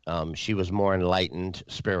figure. She was more enlightened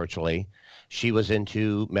spiritually. She was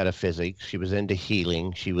into metaphysics. She was into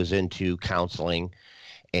healing. She was into counseling.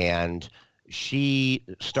 And she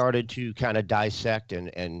started to kind of dissect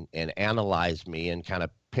and analyze me and kind of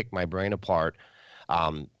pick my brain apart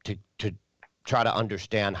to try to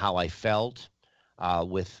understand how I felt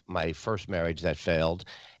with my first marriage that failed.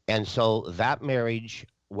 And so that marriage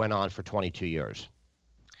went on for 22 years.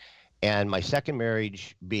 And my second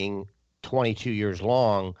marriage being 22 years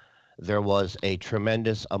long, there was a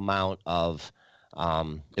tremendous amount of,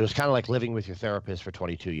 it was kind of like living with your therapist for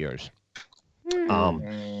 22 years.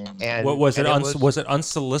 And what was it? Was it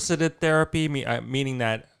unsolicited therapy? Meaning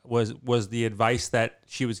that was the advice that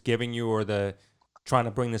she was giving you, or the trying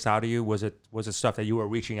to bring this out of you? Was it stuff that you were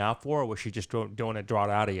reaching out for, or was she just doing it, draw it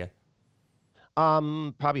out of you?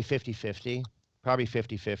 Probably 50-50. Probably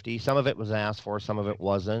 50-50. Some of it was asked for, some of it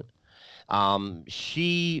wasn't.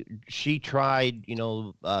 She tried,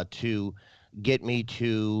 to get me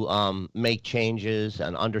to make changes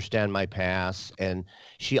and understand my past. And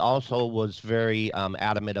she also was very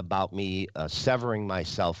adamant about me severing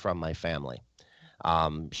myself from my family.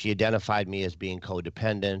 She identified me as being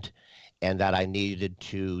codependent, and that I needed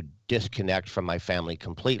to disconnect from my family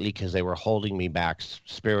completely because they were holding me back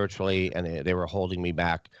spiritually, and they were holding me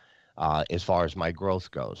back as far as my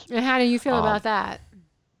growth goes. And how do you feel about that?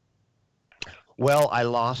 Well, I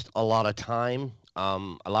lost a lot of time.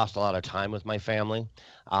 I lost a lot of time with my family.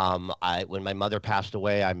 When my mother passed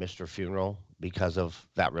away, I missed her funeral because of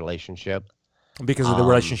that relationship. Because of the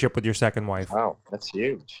relationship with your second wife. Wow, that's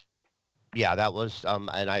huge. Yeah, that was,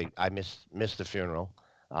 and I missed the funeral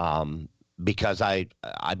because I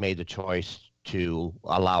made the choice to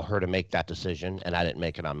allow her to make that decision, and I didn't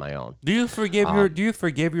make it on my own. Do you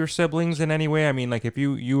forgive your siblings in any way? I mean, like if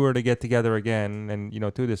you were to get together again and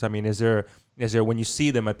do this, I mean, is there when you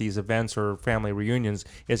see them at these events or family reunions,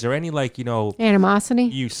 is there any animosity?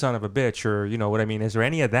 You son of a bitch, or what I mean? Is there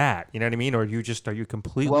any of that? You know what I mean? Or are you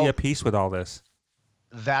completely at peace with all this?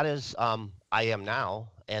 That is, I am now,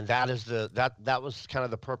 and that is that was kind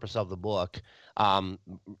of the purpose of the book. The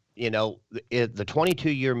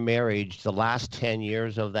 22-year marriage, the last 10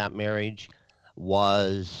 years of that marriage,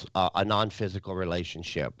 was a non-physical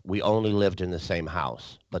relationship. We only lived in the same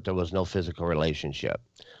house, but there was no physical relationship.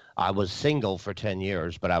 I was single for 10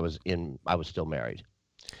 years, but I was still married,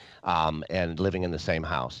 and living in the same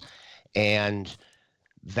house. And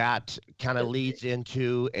that kind of leads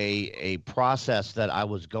into a process that I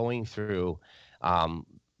was going through,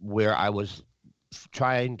 where I was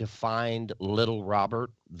trying to find little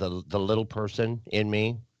Robert, the little person in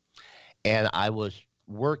me, and I was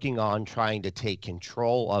working on trying to take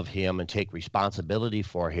control of him and take responsibility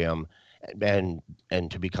for him, and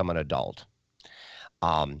to become an adult.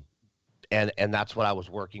 Um, and that's what I was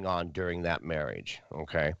working on during that marriage.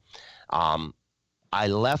 Okay. Um, I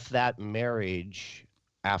left that marriage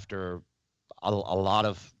after a lot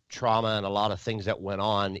of trauma and a lot of things that went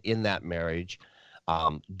on in that marriage.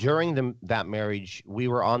 During that marriage, we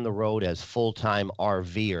were on the road as full-time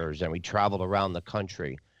RVers, and we traveled around the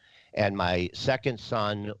country. And my second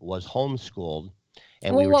son was homeschooled,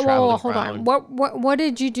 and we were traveling Hold on. around. What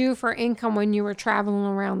did you do for income when you were traveling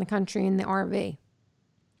around the country in the RV?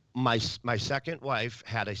 My second wife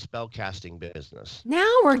had a spell casting business. Now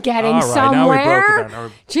we're getting All right, now we broke it somewhere.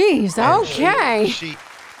 down. Jeez, And okay.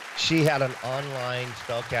 she had an online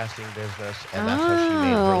spell casting business, and that's how she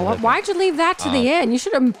made her living. Why'd you leave that to the end? You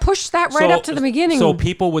should have pushed that right up to the beginning. So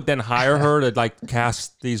people would then hire her to like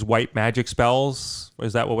cast these white magic spells.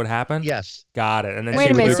 Is that what would happen? Yes. Got it. And then Wait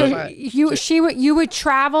she a would minute. do- So you would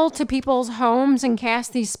travel to people's homes and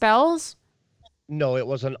cast these spells? No, it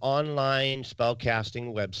was an online spell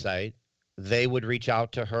casting website. They would reach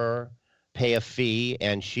out to her, pay a fee,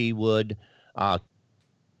 and she would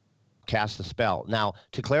cast the spell. Now,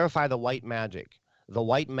 to clarify the white magic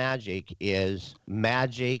is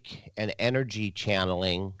magic and energy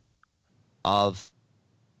channeling of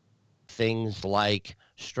things like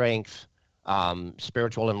strength,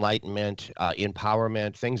 spiritual enlightenment,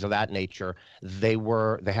 empowerment, things of that nature. They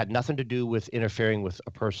had nothing to do with interfering with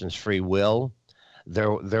a person's free will.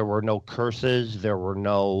 There were no curses. There were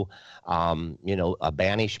no,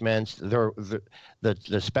 banishments.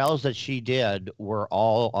 The spells that she did were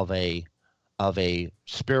all of a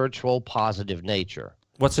spiritual, positive nature.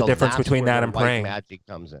 What's the difference between that and white praying? magic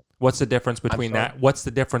comes in. What's the difference between sorry? that? What's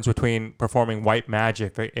the difference between performing white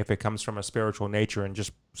magic if it comes from a spiritual nature and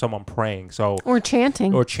just someone praying? Or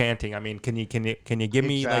chanting. I mean, can you give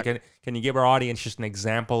me can you give our audience just an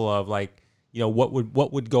example of like,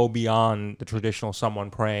 what would go beyond the traditional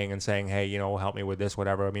someone praying and saying, hey, help me with this,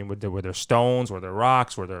 whatever. I mean, were there stones, were there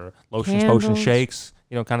rocks, were there lotions, potions, shakes,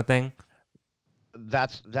 kind of thing?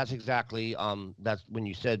 That's exactly that's when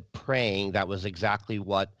you said praying, that was exactly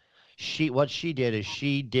what she did. Is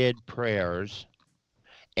she did prayers,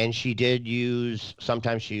 and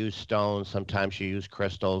sometimes she used stones, sometimes she used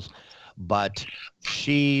crystals, but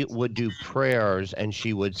she would do prayers and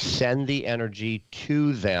she would send the energy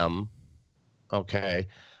to them, okay,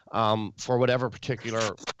 for whatever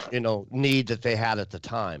particular need that they had at the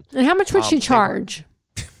time. And how much would she charge?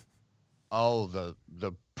 The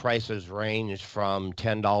prices range from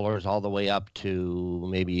 $10 all the way up to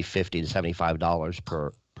maybe $50 to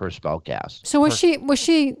 $75 per spell cast. So was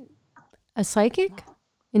she a psychic,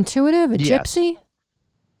 intuitive, a gypsy?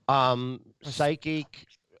 Psychic.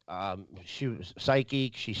 She was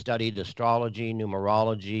psychic. She studied astrology,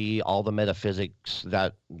 numerology, all the metaphysics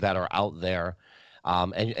that are out there,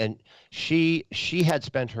 and she had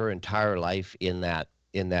spent her entire life in that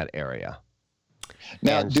area.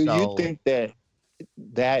 Now, And do so, you think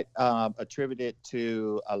that attributed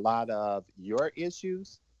to a lot of your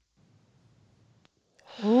issues?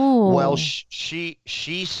 Oh. well, she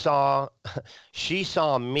saw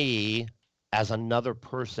me as another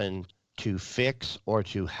person to fix or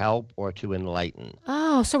to help or to enlighten.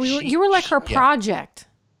 Oh, so you were like her project.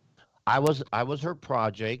 I was her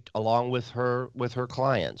project along with her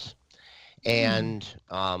clients, and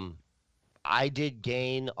I did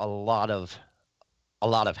gain a lot of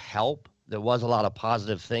help. There was a lot of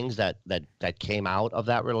positive things that came out of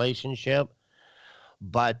that relationship,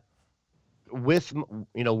 but with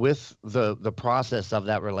the process of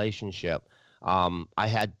that relationship, I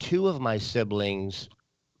had two of my siblings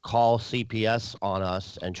call CPS on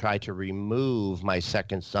us and try to remove my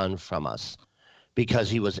second son from us because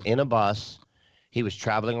he was in a bus, he was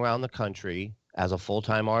traveling around the country as a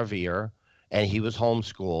full-time RVer, and he was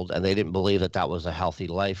homeschooled, and they didn't believe that was a healthy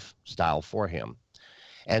lifestyle for him.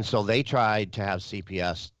 And so they tried to have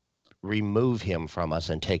CPS remove him from us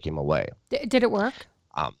and take him away. Did it work?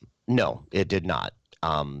 No, it did not.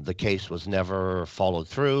 The case was never followed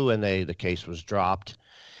through, and the case was dropped.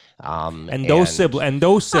 And those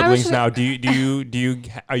siblings now,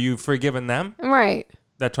 are you forgiving them? Right.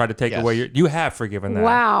 that tried to take Yes. away your. You have forgiven that.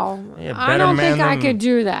 Wow. Yeah, I better don't man think I than- could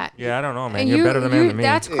do that. Yeah, I don't know, man. And You're better than man than me.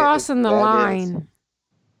 That's crossing the That is- line.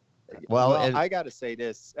 Well, Well, and- I got to say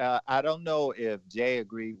this. I don't know if Jay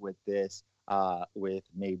agreed with this with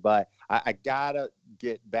me, but I got to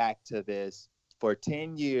get back to this. For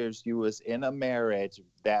 10 years, you was in a marriage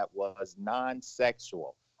that was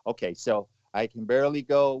non-sexual. Okay, so I can barely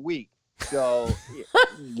go a week. So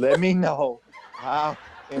let me know how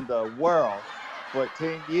in the world for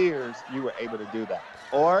 10 years you were able to do that.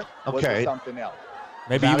 Or was Okay. it something else?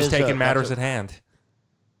 Maybe he That was is a- taking that's matters a- at hand.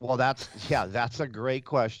 Well, that's a great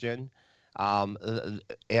question.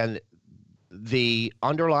 And the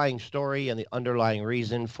underlying story and the underlying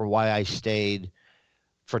reason for why I stayed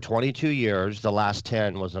for 22 years, the last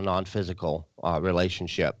 10 was a non-physical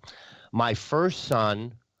relationship. My first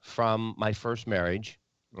son from my first marriage,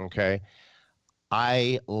 okay,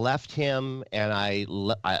 I left him and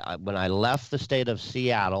when I left the state of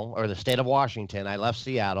Seattle or the state of Washington, I left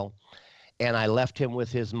Seattle and I left him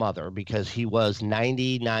with his mother because he was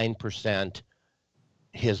 99%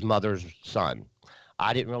 his mother's son.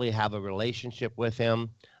 I didn't really have a relationship with him.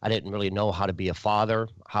 I didn't really know how to be a father,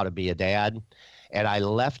 how to be a dad. And I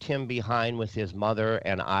left him behind with his mother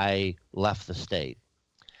and I left the state.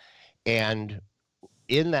 And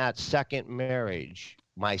in that second marriage,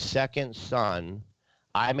 my second son,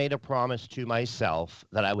 I made a promise to myself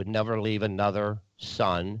that I would never leave another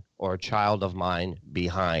son or child of mine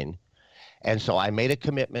behind. And so I made a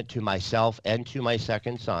commitment to myself and to my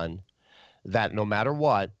second son that no matter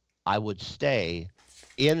what, I would stay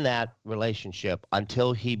in that relationship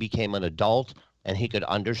until he became an adult and he could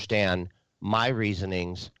understand my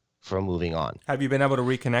reasonings for moving on. Have you been able to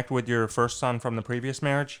reconnect with your first son from the previous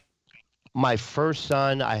marriage? My first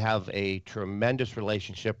son, I have a tremendous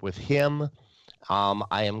relationship with him.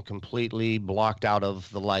 I am completely blocked out of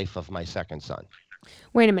the life of my second son.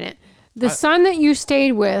 Wait a minute. The son that you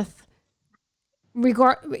stayed with,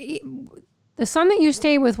 the son that you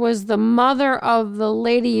stayed with was the mother of the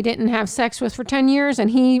lady you didn't have sex with for 10 years, and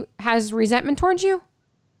he has resentment towards you?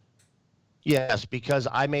 Yes, because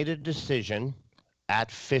I made a decision at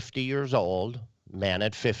 50 years old, man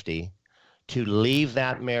at 50, to leave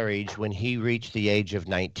that marriage when he reached the age of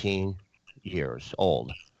 19 years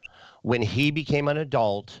old. When he became an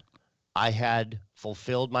adult, I had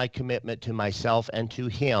fulfilled my commitment to myself and to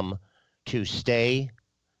him to stay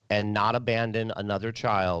and not abandon another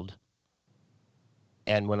child.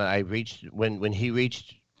 And when he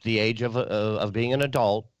reached the age of being an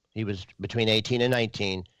adult, he was between 18 and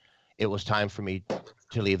 19, it was time for me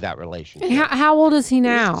to leave that relationship. And how old is he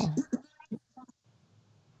now?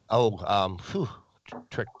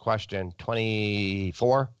 Trick question.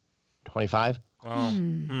 24, 25.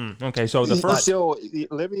 Oh. Okay, so the first. So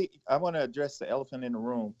I want to address the elephant in the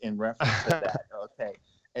room in reference to that. Okay,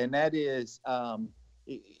 and that is, how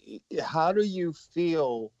do you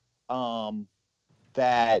feel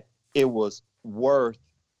that it was worth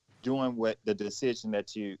doing what the decision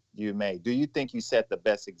that you made? Do you think you set the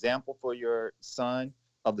best example for your son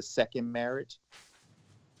of the second marriage?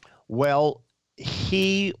 Well,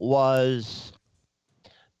 him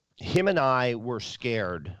and I were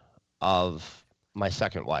scared of my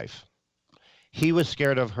second wife. He was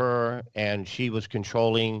scared of her and she was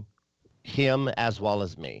controlling him as well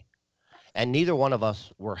as me. And neither one of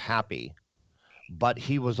us were happy, but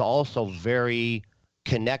he was also very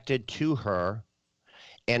connected to her.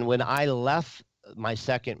 And when I left my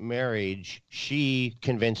second marriage, she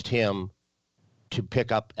convinced him to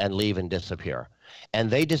pick up and leave and disappear. And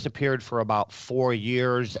they disappeared for about 4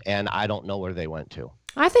 years, and I don't know where they went to.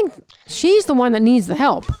 I think she's the one that needs the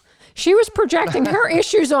help. She was projecting her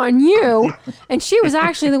issues on you, and she was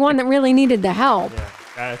actually the one that really needed the help.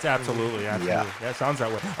 Yeah, it's absolutely. Yeah. That sounds that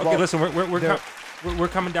way. Okay, Well, listen, we're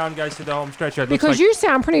coming down, guys, to the home stretch. It looks Because like, you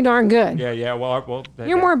sound pretty darn good. Yeah. Well,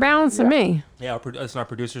 You're more balanced than me. Yeah, our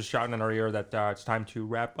producer's shouting in our ear that it's time to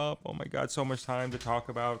wrap up. Oh my God, so much time to talk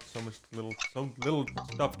about, so little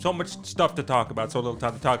stuff, so much stuff to talk about, so little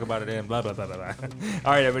time to talk about it, and blah blah blah blah blah.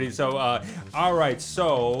 All right, everybody. So, all right.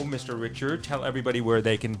 So, Mr. Richard, tell everybody where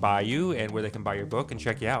they can buy you and where they can buy your book and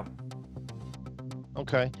check you out.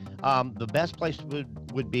 Okay. The best place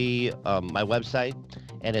would be my website,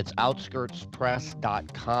 and it's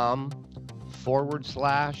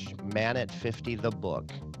outskirtspress.com/Man at 50 the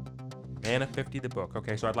book. Man at 50 the book.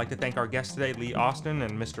 Okay, so I'd like to thank our guests today, Lee Austin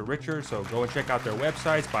and Mr. Richard. So go and check out their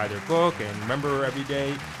websites, buy their book, and remember, every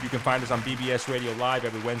day you can find us on BBS Radio Live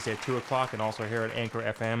every Wednesday at 2 o'clock, and also here at Anchor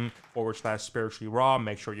FM /spiritually raw.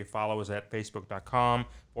 Make sure you follow us at facebook.com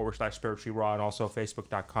 /spiritually raw, and also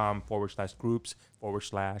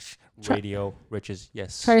facebook.com/groups/radio riches.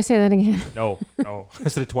 Yes. Try to say that again. No. I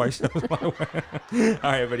said it twice. All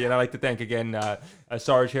right, buddy. And I'd like to thank again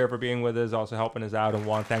Sarge here for being with us, also helping us out. And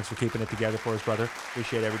Juan, thanks for keeping it together for us, brother.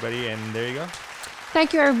 Appreciate everybody. And there you go.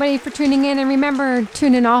 Thank you, everybody, for tuning in. And remember,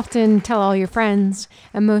 tune in often, tell all your friends.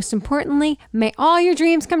 And most importantly, may all your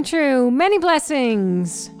dreams come true. Many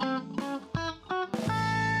blessings.